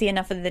don't get to see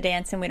enough of the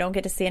dancing,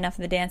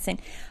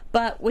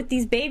 but with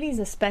these babies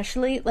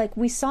especially, like,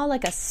 we saw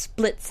like a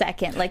split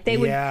second, like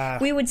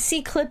we would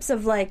see clips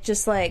of like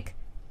just like,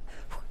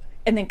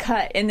 and then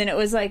cut, and then it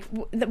was like,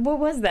 what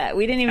was that?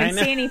 We didn't even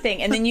see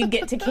anything, and then you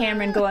get to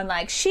Cameron going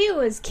like, she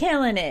was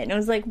killing it, and it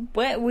was like,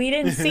 what? We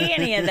didn't see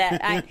any of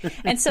that.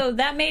 And so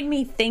that made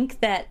me think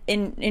that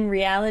in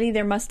reality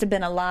there must have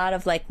been a lot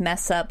of like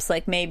mess ups,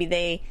 like maybe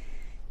they,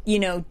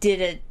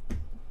 did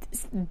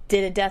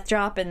a death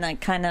drop and like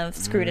kind of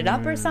screwed it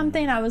up or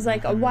something. I was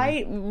like,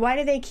 why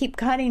do they keep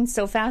cutting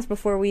so fast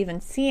before we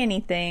even see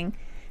anything?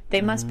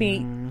 They must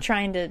be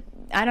trying to.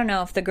 I don't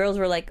know if the girls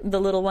were like, the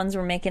little ones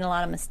were making a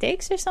lot of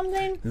mistakes or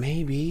something.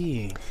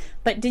 Maybe.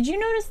 But did you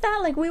notice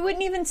that? Like, we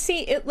wouldn't even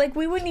see it. Like,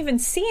 we wouldn't even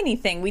see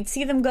anything. We'd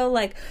see them go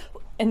like,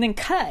 and then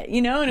cut,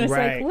 and it was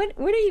like,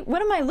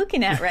 what am I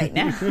looking at right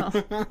now?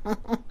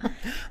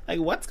 Like,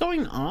 what's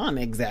going on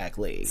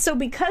exactly? So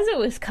because it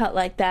was cut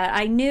like that,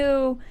 I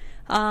knew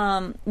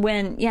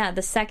when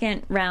the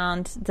second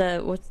round,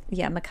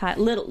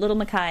 little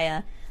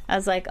Micaiah, I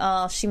was like,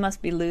 oh, she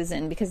must be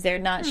losing because they're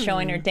not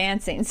showing her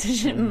dancing. So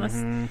she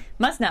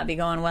must not be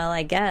going well,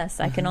 I guess.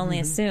 I can only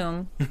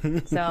assume.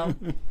 So...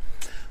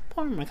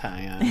 Poor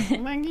Micaiah.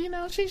 Like,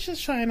 she's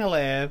just trying to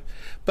live.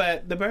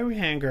 But the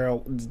Birmingham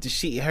girl,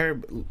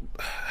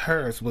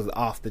 hers was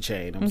off the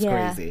chain. It was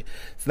crazy.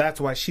 So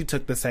that's why she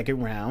took the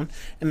second round.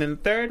 And then the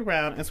third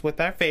round is with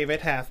our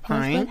favorite Half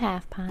Pint. With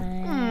Half Pint.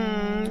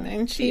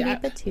 And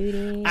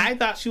I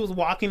thought she was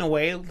walking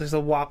away. There's a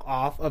walk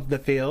off of the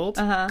field.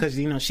 Because,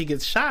 she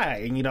gets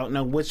shy and you don't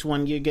know which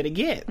one you're going to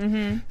get.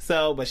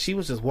 So, but she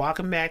was just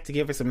walking back to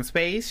give her some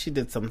space. She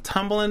did some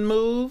tumbling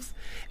moves.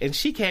 And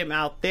she came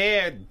out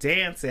there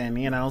dancing.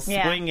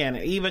 Swinging.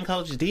 Even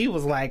Coach D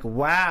was like,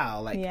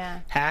 wow, like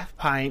Half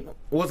Pint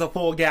was a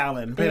full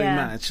gallon, pretty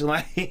much.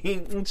 Like,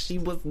 she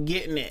was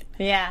getting it.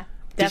 Yeah,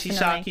 definitely. Did she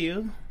shock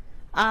you?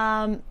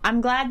 I'm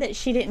glad that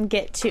she didn't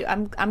get too.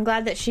 I'm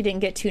glad that she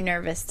didn't get too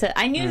nervous.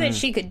 I knew that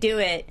she could do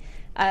it.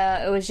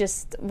 It was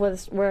just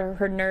where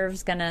her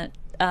nerves gonna.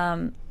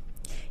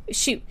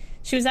 She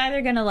was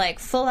either gonna like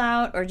full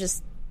out or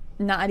just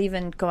not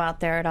even go out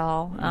there at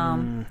all.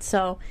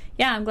 So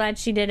I'm glad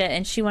she did it,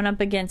 and she went up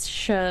against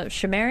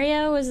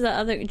Shamaria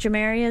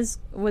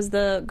was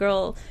the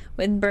girl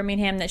in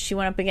Birmingham that she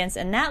went up against,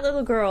 and that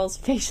little girl's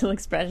facial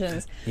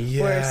expressions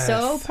were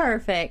so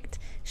perfect.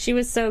 She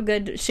was so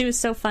good. She was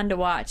so fun to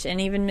watch, and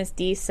even Miss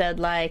D said,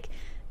 like,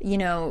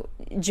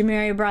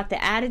 Jamaria brought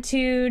the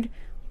attitude,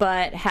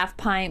 but Half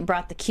Pint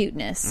brought the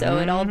cuteness. So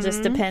it all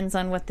just depends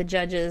on what the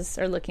judges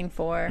are looking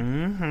for.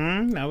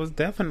 That was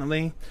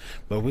definitely.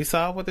 But we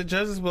saw what the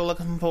judges were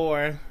looking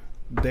for.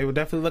 They were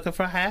definitely looking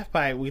for Half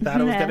Pint. We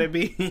thought it was going to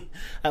be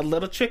a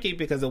little tricky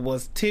because it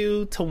was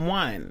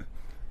 2-1.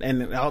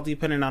 And it all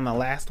depended on the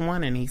last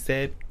one. And he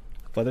said,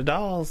 for the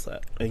dolls,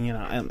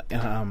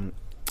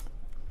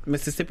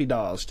 Mississippi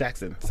Dolls.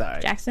 Jackson,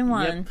 sorry. Jackson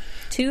won. Yep.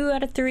 2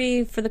 out of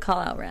 3 for the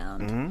call-out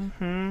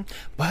round.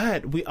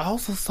 But we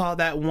also saw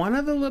that one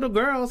of the little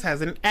girls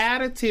has an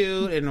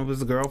attitude, and it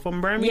was a girl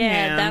from Birmingham.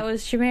 Yeah, that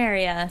was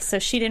Shamaria. So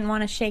she didn't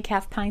want to shake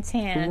Half Pint's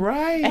hand.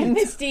 Right. And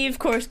Misty, of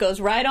course, goes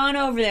right on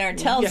over there and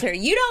tells her,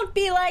 you don't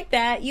be like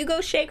that. You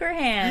go shake her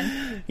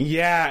hand.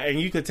 Yeah, and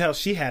you could tell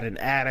she had an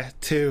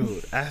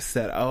attitude. I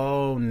said,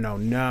 oh,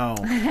 no.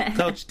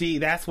 Coach D,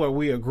 that's where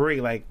we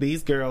agree. Like,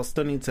 these girls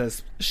still need to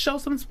show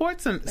some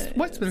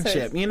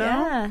sportsmanship, you know?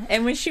 Yeah.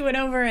 And when she went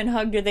over and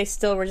hugged her, they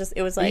still were just,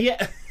 it was like...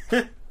 Yeah.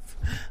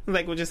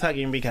 Like, we're just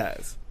hugging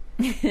because.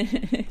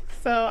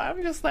 So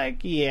I'm just like,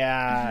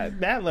 yeah,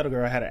 that little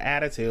girl had an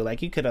attitude.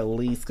 Like, you could at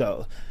least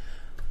go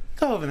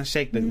over and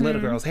shake the little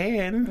girl's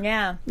hand.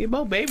 Yeah. You're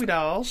both baby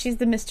dolls. She's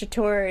the Mr.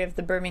 Tory of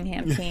the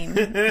Birmingham team.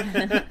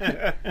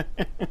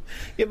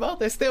 You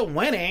both are still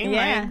winning.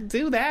 Yeah. Like,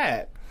 do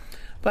that.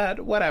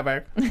 But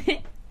whatever.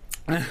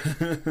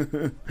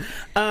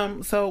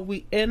 So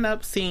we end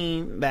up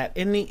seeing that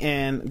in the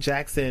end,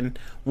 Jackson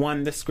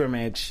won the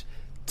scrimmage,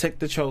 took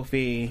the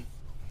trophy.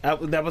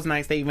 That was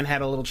nice. They even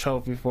had a little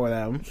trophy for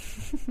them.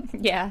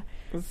 Yeah.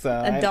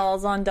 So A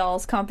dolls on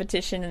dolls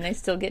competition, and they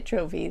still get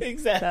trophies.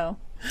 Exactly. So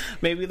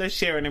maybe they're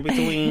sharing it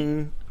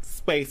between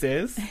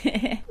spaces.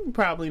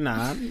 Probably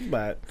not,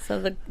 but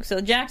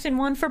so Jackson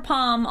won for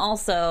Palm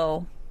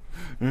also.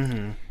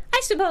 I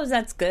suppose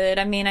that's good.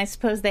 I mean, I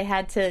suppose they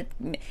have to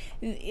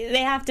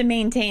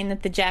maintain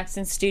that the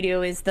Jackson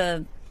studio is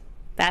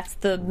that's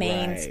the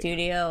main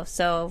studio.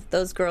 So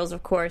those girls,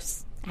 of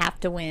course, have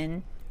to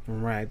win.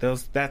 Right.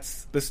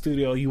 That's the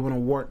studio you want to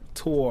work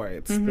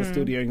towards. The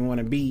studio you want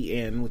to be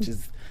in, which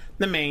is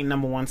the main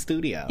number one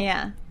studio.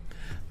 Yeah.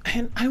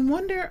 And I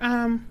wonder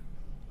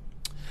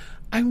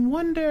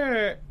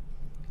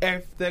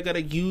if they're gonna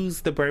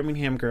use the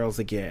Birmingham girls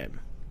again,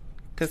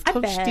 because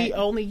Coach D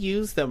only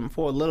used them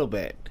for a little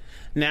bit.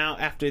 Now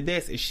after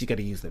this, is she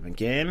gonna use them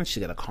again? Is she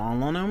gonna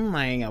call on them?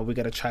 Like, are we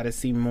gonna try to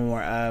see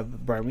more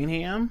of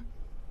Birmingham?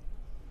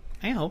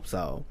 I hope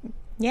so.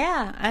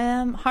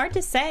 Yeah, hard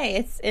to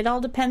say. It all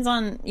depends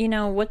on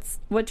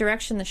what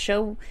direction the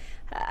show.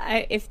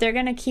 If they're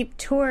gonna keep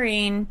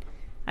touring,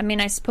 I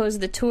mean, I suppose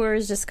the tour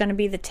is just gonna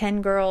be the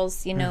 10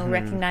 girls,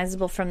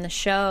 recognizable from the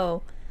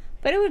show.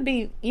 But it would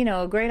be,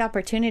 a great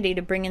opportunity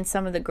to bring in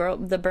some of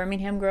the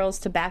Birmingham girls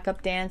to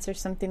backup dance or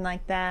something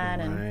like that.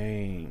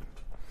 Right.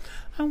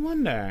 I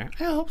wonder.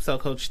 I hope so,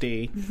 Coach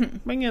D.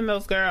 Bring in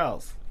those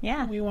girls.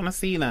 Yeah, we want to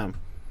see them.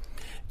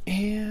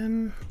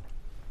 And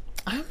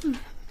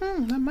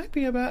that might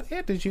be about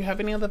it. Did you have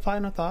any other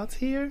final thoughts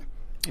here?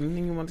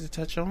 Anything you wanted to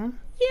touch on?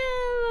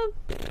 Yeah,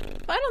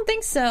 I don't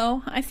think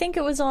so. I think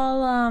it was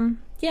all,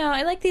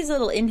 I like these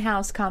little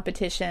in-house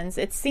competitions.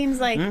 It seems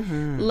like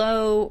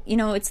low,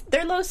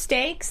 they're low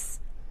stakes,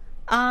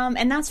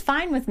 and that's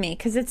fine with me,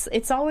 because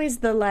it's always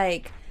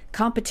the,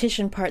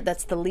 competition part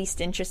that's the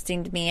least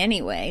interesting to me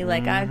anyway.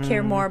 Like, I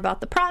care more about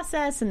the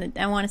process, and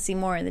I want to see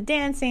more of the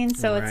dancing,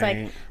 so it's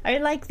like, I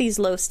like these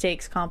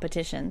low-stakes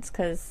competitions,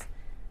 because...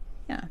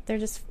 Yeah, they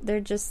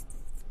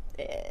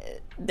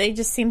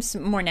just seem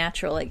more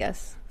natural, I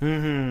guess.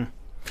 Do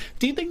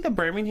you think the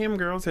Birmingham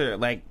girls are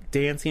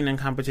dancing in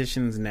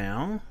competitions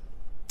now?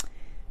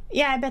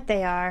 Yeah, I bet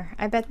they are.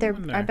 I bet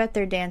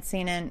they're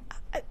dancing, and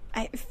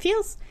it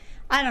feels,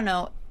 I don't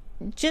know,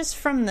 just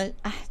from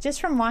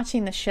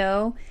watching the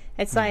show,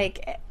 it's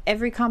like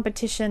every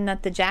competition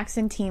that the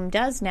Jackson team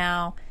does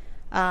now,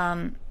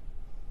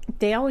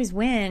 they always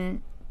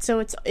win. So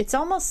it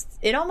almost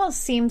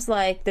seems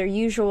like the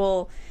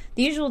usual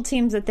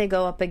teams that they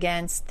go up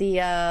against, the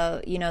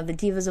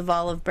Divas of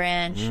Olive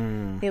Branch,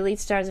 the Elite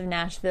Stars of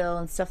Nashville,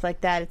 and stuff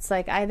like that. It's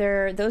like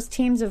either those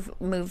teams have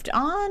moved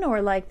on,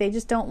 or they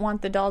just don't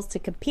want the dolls to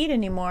compete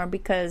anymore,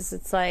 because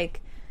it's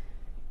like,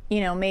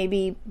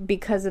 maybe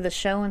because of the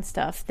show and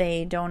stuff,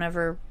 they don't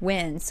ever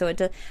win. So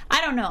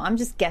I don't know. I'm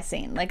just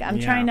guessing. I'm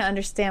trying to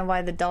understand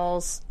why the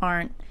dolls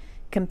aren't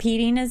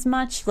competing as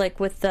much,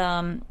 with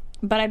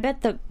But I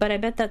bet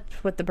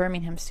that's what the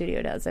Birmingham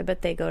studio does. I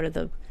bet they go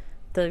to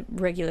the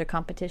regular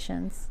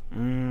competitions.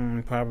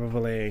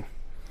 Probably.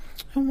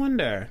 I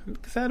wonder,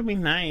 because that'd be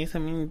nice. I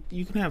mean,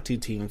 you can have two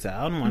teams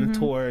out. One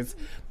tours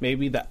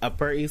maybe the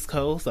upper East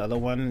Coast, the other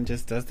one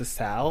just does the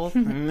South,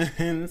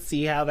 and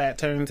see how that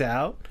turns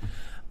out.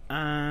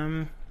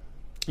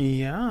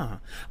 Yeah.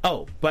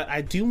 Oh, but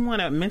I do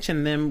want to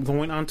mention them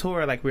going on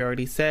tour, like we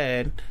already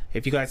said.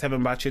 If you guys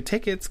haven't bought your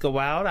tickets, go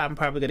out. I'm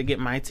probably going to get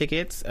my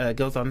tickets. It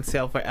goes on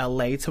sale for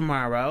LA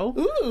tomorrow.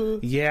 Ooh.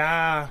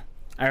 Yeah.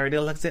 I already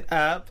looked it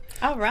up.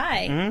 All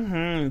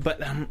right. But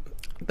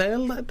they're a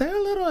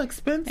little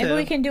expensive. Maybe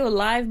we can do a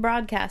live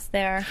broadcast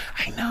there.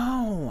 I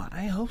know.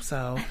 I hope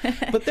so.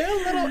 But they're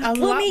a lot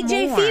we'll meet more.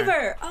 Jay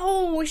Fever.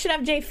 Oh, we should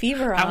have Jay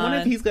Fever on. I wonder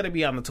if he's going to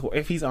be on the tour.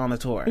 If he's on the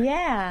tour.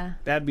 Yeah.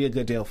 That'd be a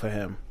good deal for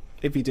him.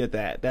 If he did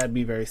that, that'd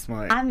be very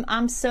smart.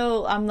 I'm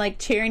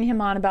cheering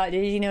him on about.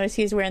 Did you notice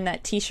he's wearing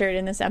that T-shirt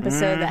in this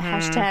episode? That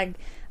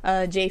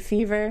hashtag Jay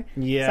Fever.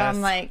 Yes. So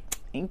I'm like,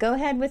 go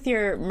ahead with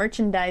your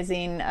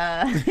merchandising.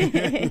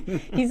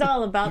 He's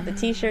all about the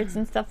T-shirts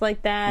and stuff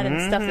like that,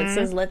 and stuff that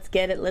says "Let's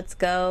get it, let's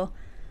go."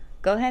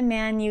 Go ahead,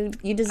 man. You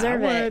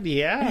deserve it.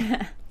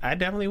 Yeah. I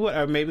definitely would.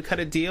 Or maybe cut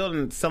a deal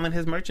and selling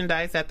his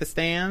merchandise at the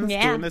stands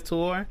during the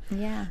tour.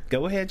 Yeah.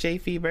 Go ahead, Jay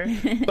Fever.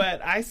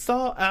 But I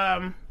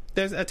saw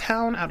there's a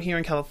town out here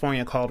in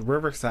California called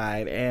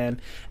Riverside,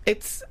 and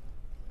it's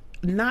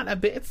not a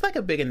big, it's like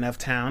a big enough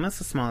town.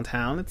 It's a small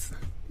town. It's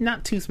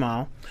not too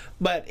small.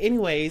 But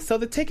anyway, so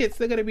the tickets,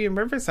 they're going to be in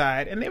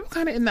Riverside, and they were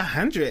kind of in the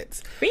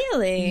hundreds.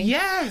 Really?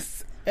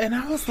 Yes. And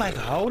I was like,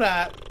 hold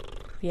up.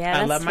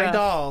 Yeah, I love my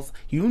dolls.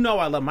 You know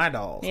I love my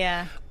dolls.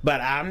 Yeah. But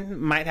I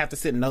might have to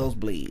sit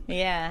nosebleed.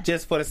 Yeah.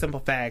 Just for the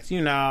simple fact,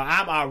 I'm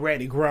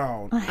already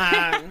grown.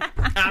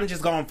 I'm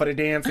just going for the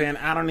dancing.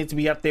 I don't need to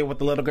be up there with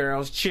the little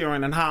girls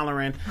cheering and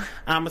hollering.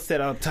 I'm going to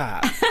sit up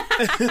top.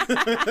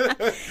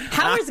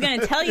 Howard's going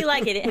to tell you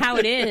how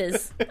it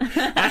is.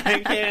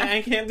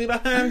 I can't do the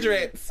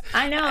hundreds.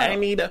 I know. I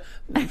need a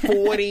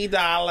 $40,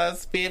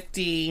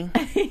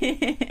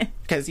 $50.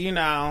 Because,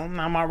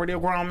 I'm already a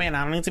grown man.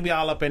 I don't need to be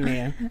all up in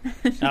there.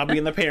 I'll be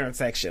in the parent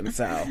section,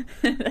 so.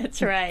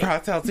 That's right. I'll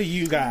tell to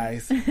you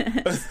guys.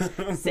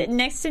 Sitting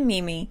next to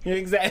Mimi.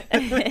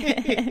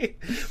 Exactly.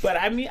 But,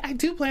 I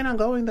do plan on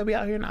going. They'll be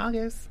out here in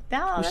August. Oh, we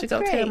that's should go,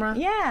 great. Tamara.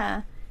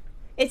 Yeah.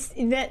 That's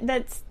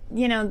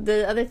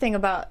the other thing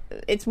about,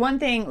 it's one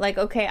thing, like,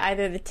 okay,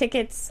 either the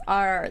tickets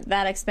are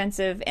that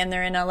expensive and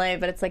they're in LA,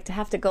 but it's like to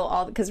have to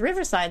go because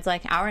Riverside's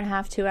like hour and a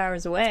half, 2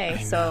 hours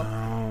away. So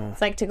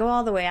it's like to go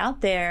all the way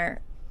out there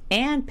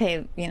and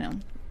pay,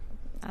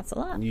 that's a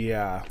lot.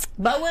 Yeah.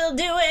 But we'll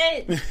do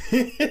it.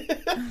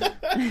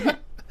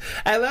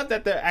 I love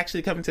that they're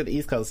actually coming to the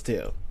East Coast,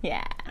 too.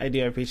 Yeah. I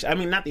do appreciate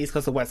not the East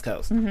Coast, the West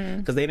Coast.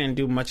 Because they didn't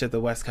do much of the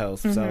West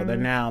Coast. So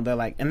they're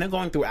like, and they're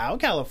going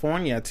throughout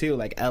California, too.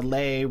 Like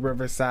LA,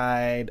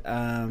 Riverside,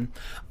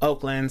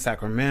 Oakland,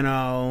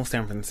 Sacramento,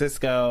 San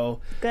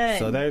Francisco. Good.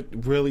 So they're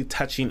really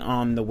touching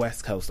on the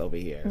West Coast over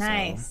here.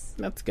 Nice.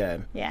 So that's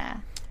good. Yeah.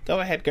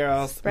 Go ahead,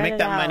 girls. Make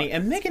that money.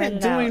 And making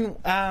it during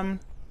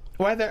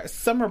whether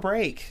summer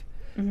break.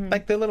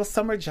 Like their little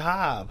summer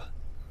job.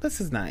 This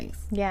is nice.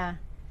 Yeah.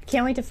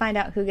 Can't wait to find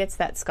out who gets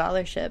that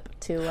scholarship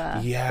to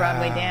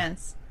Broadway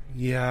Dance.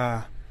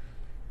 Yeah.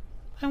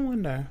 I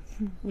wonder.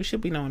 We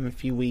should be knowing in a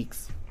few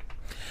weeks.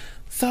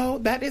 So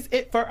that is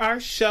it for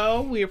our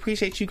show. We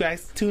appreciate you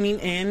guys tuning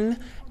in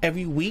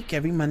every week,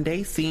 every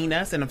Monday, seeing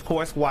us, and of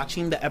course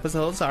watching the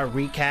episodes, our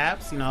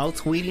recaps,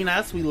 tweeting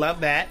us. We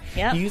love that.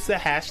 Yep. Use the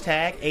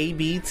hashtag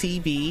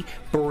ABTV,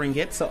 bring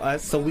it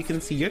so we can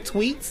see your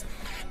tweets.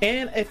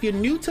 And if you're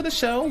new to the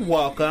show,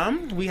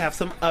 welcome. We have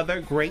some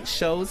other great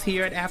shows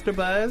here at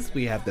AfterBuzz.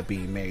 We have the Be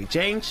Mary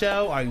Jane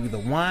Show. Are You the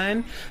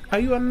One? Are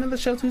you on another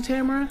show too,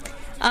 Tamara?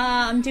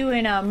 I'm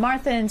doing a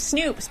Martha and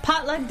Snoop's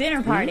potluck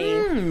dinner party.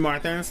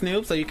 Martha and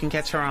Snoop, so you can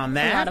catch her on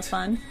that. A lot of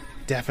fun.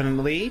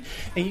 Definitely.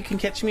 And you can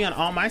catch me on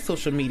all my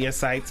social media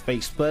sites,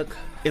 Facebook,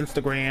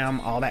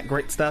 Instagram, all that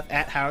great stuff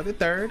at Howard the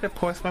Third. Of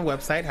course, my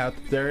website,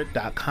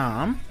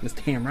 howardthethird.com. Miss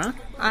Tamara.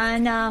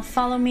 And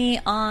follow me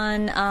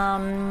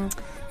on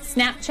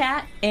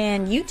Snapchat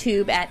and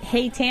YouTube at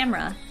Hey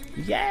Tamara.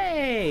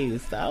 Yay!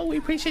 So we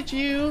appreciate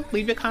you.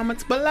 Leave your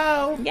comments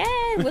below.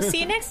 Yay! We'll see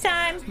you next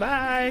time.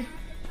 Bye.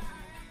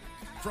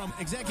 From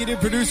executive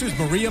producers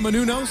Maria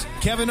Menounos,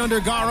 Kevin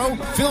Undergaro,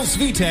 Phil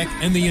Svitek,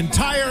 and the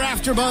entire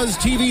AfterBuzz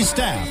TV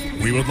staff,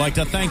 we would like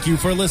to thank you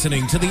for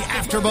listening to the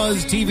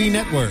AfterBuzz TV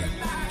network.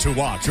 To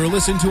watch or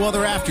listen to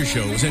other after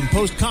shows and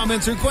post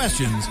comments or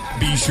questions,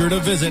 be sure to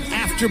visit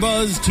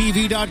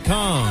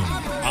AfterBuzzTV.com.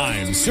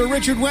 I'm Sir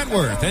Richard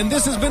Wentworth, and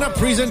this has been a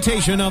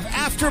presentation of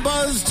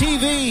AfterBuzz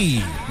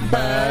TV.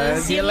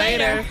 Buzz you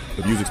later.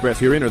 The views expressed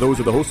herein are those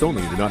of the hosts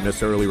only and do not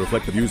necessarily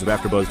reflect the views of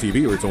AfterBuzz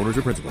TV or its owners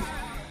or principals.